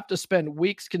 you will have to spend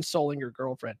weeks consoling your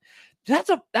girlfriend.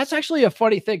 That's actually a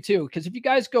funny thing too, because if you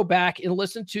guys go back and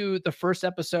listen to the first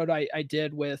episode I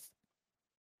did with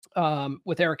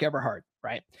Eric Everhart,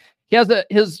 right? He has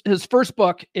his first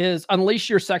book is Unleash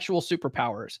Your Sexual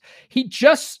Superpowers. He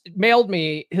just mailed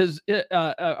me his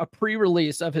a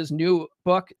pre-release of his new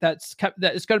book that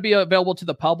is going to be available to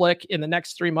the public in the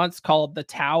next 3 months, called The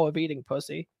Tao of Eating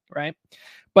Pussy, right?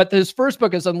 But his first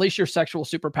book is Unleash Your Sexual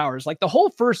Superpowers. Like the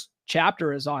whole first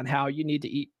chapter is on how you need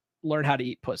to learn how to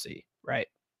eat pussy, right?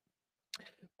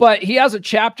 But he has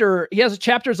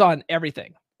chapters on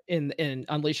everything in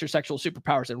Unleash Your Sexual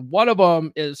Superpowers, and one of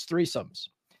them is threesomes.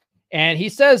 And he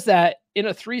says that in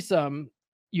a threesome,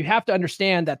 you have to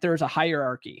understand that there's a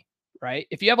hierarchy, right?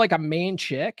 If you have like a main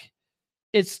chick,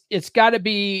 it's got to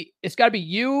be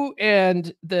you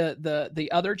and the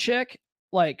other chick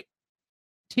like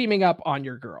teaming up on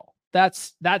your girl,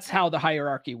 That's how the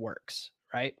hierarchy works,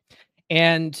 right?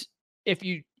 And if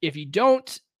you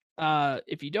don't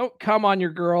come on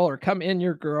your girl or come in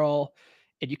your girl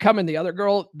and you come in the other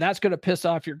girl, that's going to piss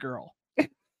off your girl.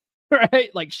 Right?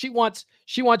 Like she wants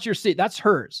your seed. That's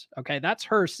hers. Okay. That's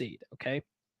her seed. Okay.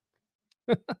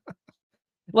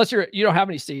 Unless you don't have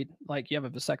any seed, like you have a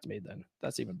vasectomy, then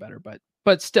that's even better.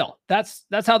 But still, that's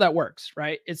how that works,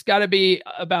 right? It's got to be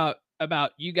about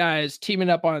you guys teaming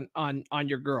up on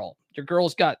your girl. Your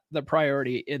girl's got the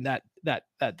priority in that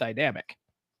dynamic,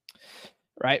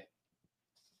 right?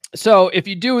 So if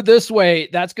you do it this way,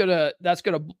 that's gonna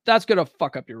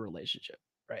fuck up your relationship,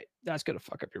 right? That's gonna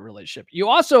fuck up your relationship. You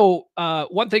also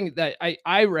one thing that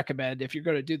I recommend if you're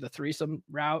gonna do the threesome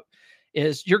route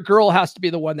is your girl has to be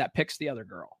the one that picks the other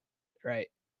girl, right?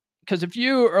 Because if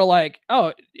you are like,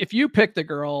 oh, if you pick the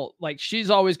girl, like she's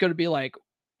always going to be like,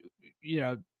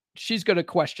 she's going to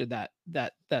question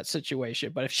that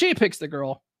situation. But if she picks the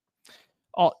girl,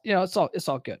 it's all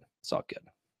good. It's all good.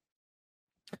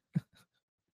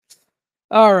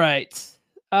 All right.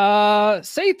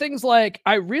 Say things like,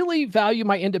 I really value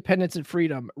my independence and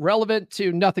freedom, relevant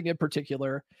to nothing in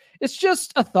particular. It's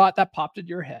just a thought that popped in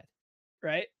your head,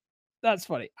 right? That's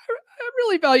funny. I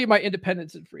really value my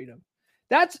independence and freedom.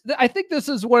 I think this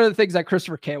is one of the things that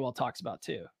Christopher Cantwell talks about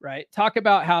too, right? Talk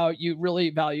about how you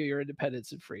really value your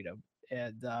independence and freedom.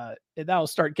 And that'll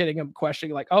start getting him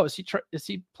questioning like, oh, is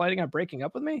he planning on breaking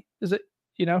up with me? Is it,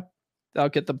 that'll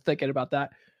get them thinking about that.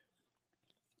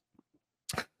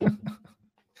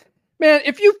 Man,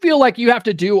 if you feel like you have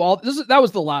to do that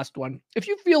was the last one. If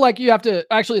you feel like you have to,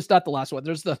 actually, it's not the last one.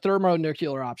 There's the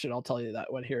thermonuclear option. I'll tell you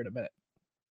that one here in a minute.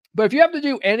 But if you have to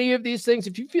do any of these things,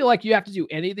 if you feel like you have to do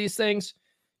any of these things,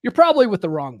 you're probably with the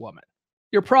wrong woman.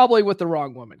 You're probably with the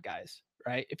wrong woman, guys,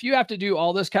 right? If you have to do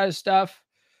all this kind of stuff,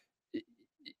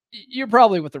 you're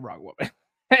probably with the wrong woman.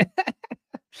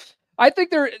 I think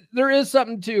there is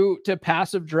something to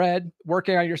passive dread,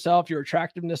 working on yourself, your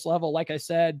attractiveness level. Like I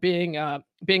said, being a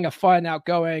fun,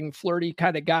 outgoing, flirty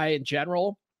kind of guy in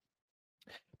general.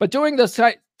 But doing this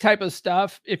type of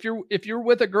stuff, if you're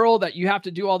with a girl that you have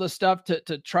to do all this stuff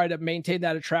to try to maintain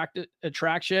that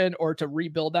attraction or to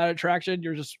rebuild that attraction,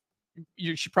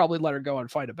 you should probably let her go and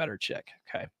find a better chick.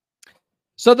 Okay.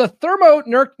 So the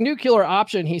thermonuclear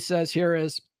option, he says here,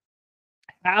 is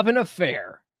have an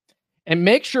affair and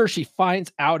make sure she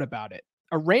finds out about it.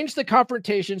 Arrange the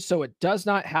confrontation so it does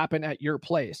not happen at your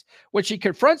place. When she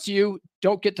confronts you,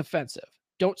 don't get defensive.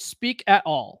 Don't speak at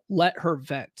all. Let her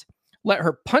vent. Let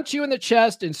her punch you in the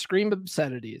chest and scream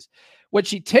obscenities. When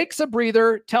she takes a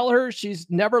breather, tell her she's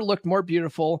never looked more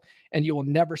beautiful and you will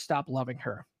never stop loving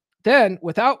her. Then,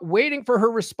 without waiting for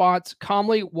her response,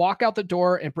 calmly walk out the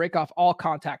door and break off all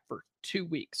contact for 2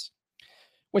 weeks.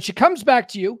 When she comes back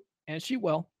to you, and she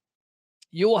will,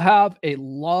 you will have a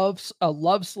love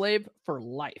slave for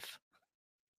life.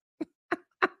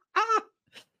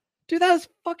 Dude, that's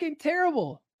fucking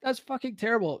terrible. That's fucking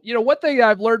terrible. One thing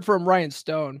I've learned from Ryan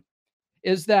Stone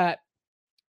is that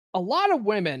a lot of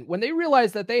women, when they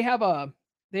realize that they have a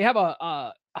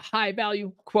high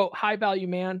value, quote, high value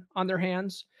man on their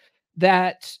hands,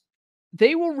 that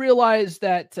they will realize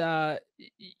that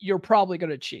you're probably going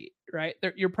to cheat, right?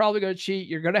 You're probably going to cheat.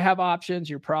 You're going to have options.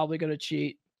 You're probably going to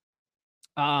cheat.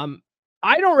 I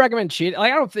don't recommend cheating.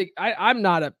 Like, I'm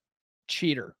not a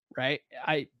cheater, right?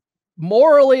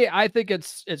 Morally, I think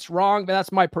it's wrong, but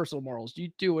that's my personal morals.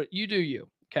 You do what you do, you.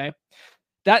 Okay.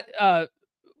 That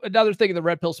another thing in the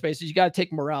red pill space is you got to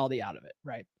take morality out of it,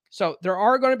 right? So there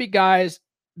are going to be guys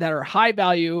that are high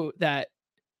value that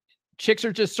chicks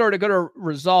are just sort of going to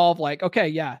resolve like, okay,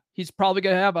 yeah, he's probably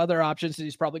going to have other options and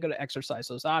he's probably going to exercise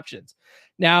those options.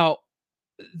 Now,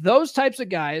 those types of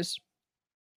guys,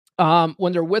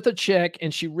 when they're with a chick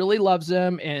and she really loves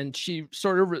them and she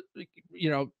sort of,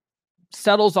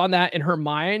 settles on that in her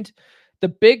mind, the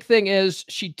big thing is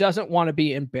she doesn't want to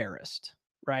be embarrassed,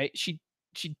 right? She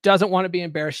doesn't want to be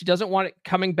embarrassed. She doesn't want it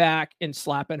coming back and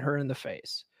slapping her in the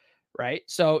face, right?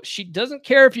 So she doesn't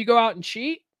care if you go out and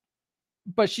cheat,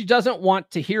 but she doesn't want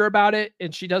to hear about it,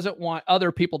 and she doesn't want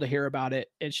other people to hear about it,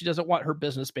 and she doesn't want her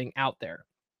business being out there.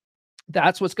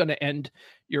 That's what's going to end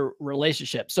your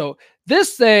relationship. So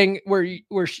this thing where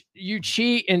you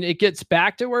cheat and it gets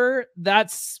back to her,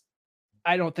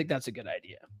 I don't think that's a good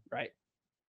idea, right?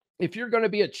 If you're going to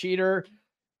be a cheater,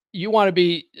 you want to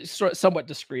be somewhat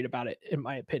discreet about it, in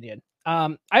my opinion.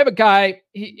 I have a guy,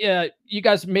 you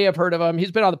guys may have heard of him.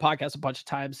 He's been on the podcast a bunch of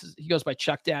times. He goes by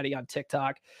Chuck Daddy on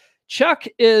TikTok. Chuck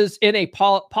is in a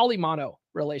polymono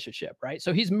relationship, right?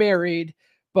 So he's married,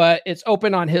 but it's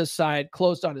open on his side,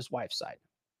 closed on his wife's side.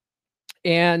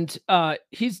 And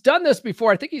he's done this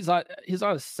before. I think he's on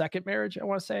his second marriage. I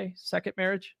want to say second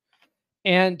marriage,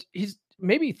 and he's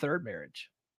maybe third marriage.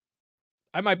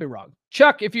 I might be wrong.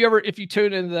 Chuck, if you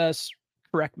tune into this,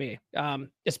 correct me.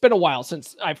 It's been a while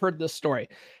since I've heard this story,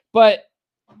 but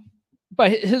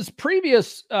his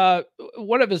previous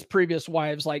one of his previous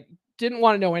wives like didn't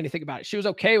want to know anything about it. She was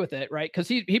okay with it, right? Because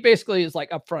he basically is like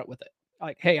upfront with it,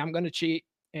 like, hey, I'm going to cheat,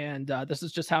 and this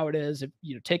is just how it is. If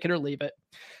you take it or leave it,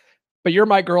 but you're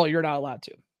my girl, you're not allowed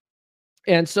to.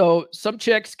 And so some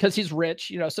chicks, because he's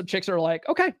rich, some chicks are like,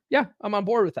 okay, yeah, I'm on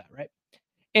board with that, right?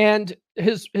 And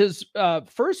his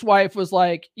first wife was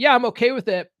like, yeah, I'm okay with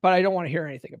it, but I don't want to hear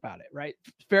anything about it, right?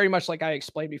 Very much like I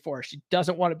explained before. She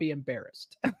doesn't want to be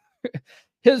embarrassed.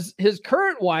 His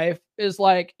current wife is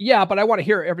like, yeah, but I want to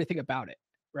hear everything about it,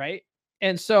 right?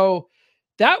 And so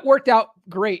that worked out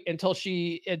great until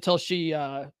she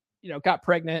got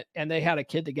pregnant and they had a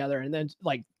kid together, and then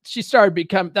like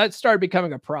that started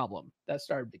becoming a problem.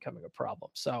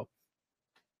 So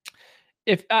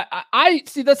if I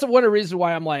see, that's one of the reasons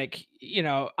why I'm like,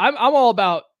 I'm all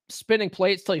about spinning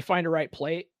plates till you find the right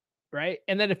plate, right?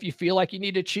 And then if you feel like you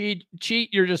need to cheat,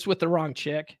 you're just with the wrong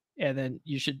chick, and then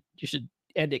you should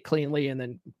end it cleanly and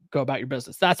then go about your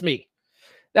business. That's me.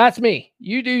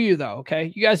 You do you though,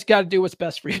 okay? You guys got to do what's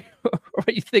best for you, or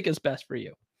what you think is best for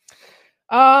you.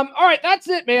 All right, that's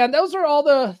it, man. Those are all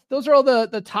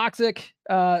the toxic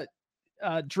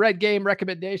dread game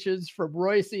recommendations from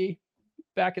Roissy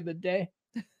back in the day.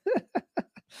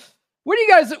 What do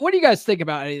you guys think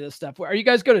about any of this stuff? Are you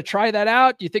guys going to try that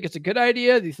out? Do you think it's a good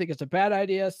idea? Do you think it's a bad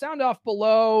idea? Sound off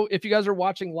below. If you guys are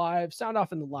watching live, sound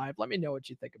off in the live. Let me know what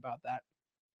you think about that.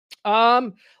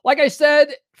 Like I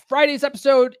said, Friday's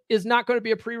episode is not going to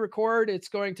be a pre-record. It's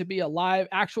going to be a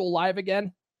actual live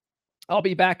again. I'll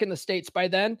be back in the States by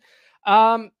then.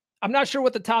 I'm not sure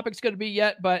what the topic's going to be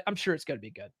yet, but I'm sure it's going to be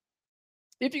good.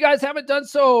 If you guys haven't done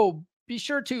so, be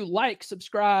sure to like,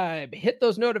 subscribe, hit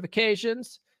those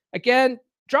notifications. Again,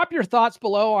 drop your thoughts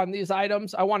below on these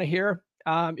items. I want to hear.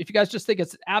 If you guys just think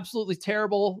it's absolutely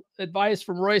terrible advice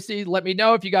from Roissy, let me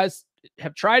know. If you guys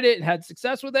have tried it and had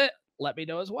success with it, let me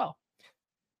know as well.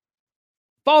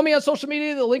 Follow me on social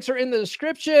media. The links are in the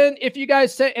description. If you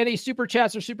guys sent any super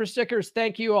chats or super stickers,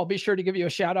 thank you. I'll be sure to give you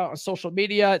a shout out on social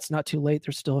media. It's not too late.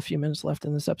 There's still a few minutes left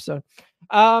in this episode.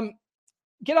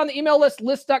 Get on the email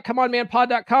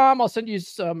list.comeonmanpod.com. I'll send you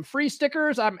some free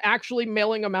stickers. I'm actually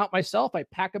mailing them out myself. I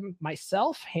pack them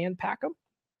myself, hand pack them.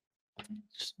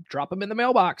 Just drop them in the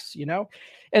mailbox,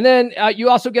 And then you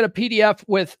also get a PDF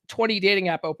with 20 dating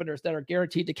app openers that are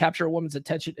guaranteed to capture a woman's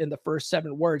attention in the first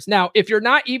 7 words. Now, if you're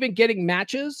not even getting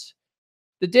matches,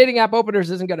 the dating app openers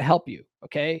isn't going to help you,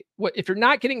 okay? If you're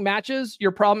not getting matches,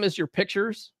 your problem is your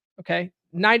pictures, okay?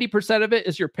 90% of it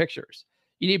is your pictures.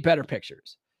 You need better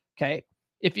pictures, okay?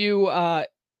 If you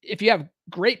have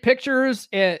great pictures,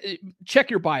 check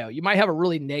your bio. You might have a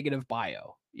really negative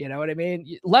bio. You know what I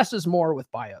mean? Less is more with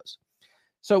bios.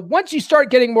 So once you start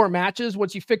getting more matches,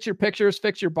 once you fix your pictures,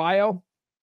 fix your bio,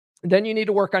 then you need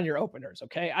to work on your openers.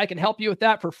 Okay. I can help you with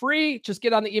that for free. Just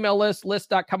get on the email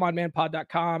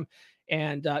list.comeonmanpod.com.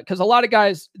 And because a lot of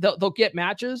guys, they'll get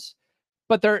matches,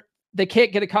 but they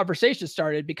can't get a conversation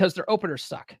started because their openers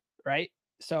suck. Right.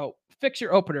 So fix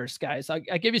your openers, guys. I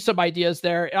give you some ideas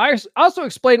there. I also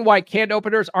explain why canned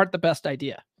openers aren't the best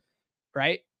idea.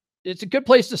 Right. It's a good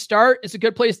place to start. It's a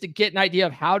good place to get an idea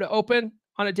of how to open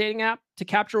on a dating app to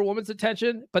capture a woman's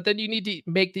attention, but then you need to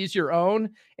make these your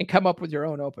own and come up with your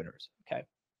own openers. Okay.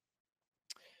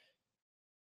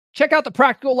 Check out the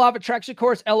Practical Law of Attraction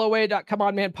course,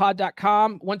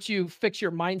 loa.comeonmanpod.com. Once you fix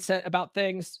your mindset about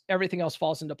things, everything else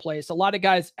falls into place. A lot of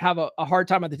guys have a hard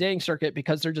time on the dating circuit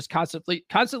because they're just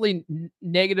constantly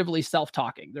negatively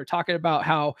self-talking. They're talking about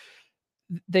how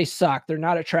they suck. They're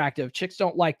not attractive. Chicks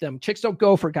don't like them. Chicks don't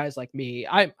go for guys like me.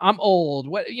 I'm old.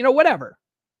 Whatever.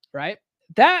 Right?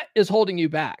 That is holding you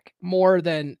back more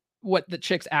than what the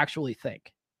chicks actually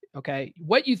think. Okay.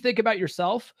 What you think about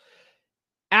yourself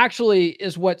actually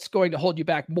is what's going to hold you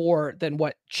back more than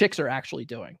what chicks are actually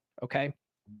doing. Okay.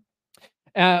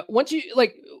 Once you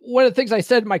one of the things I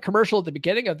said in my commercial at the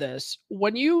beginning of this,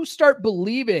 when you start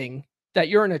believing that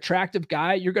you're an attractive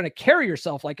guy, you're going to carry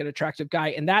yourself like an attractive guy,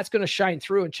 and that's going to shine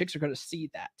through, and chicks are going to see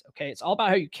that. Okay. It's all about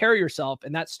how you carry yourself,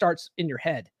 and that starts in your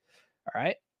head. All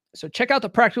right. So check out the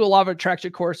Practical Law of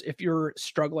Attraction course if you're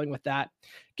struggling with that.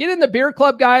 Get in the beer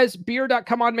club, guys.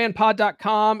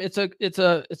 beer.comeonmanpod.com. It's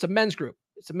a men's group.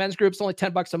 It's a men's group. It's only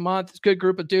 $10 a month. It's a good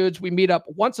group of dudes. We meet up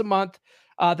once a month.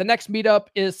 The next meetup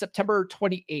is September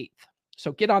 28th.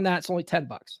 So get on that. It's only $10.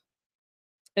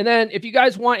 And then if you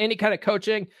guys want any kind of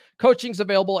coaching's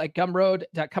available at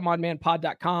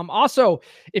gumroad.comeonmanpod.com. Also,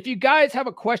 if you guys have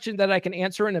a question that I can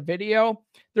answer in a video,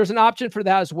 there's an option for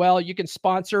that as well. You can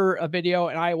sponsor a video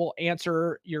and I will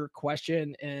answer your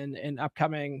question in an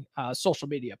upcoming social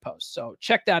media post. So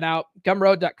check that out,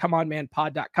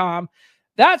 gumroad.comeonmanpod.com.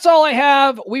 That's all I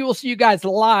have. We will see you guys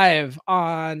live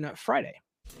on Friday.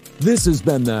 This has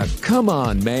been the Come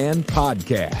On Man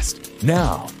podcast.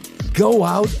 Now, go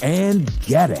out and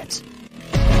get it.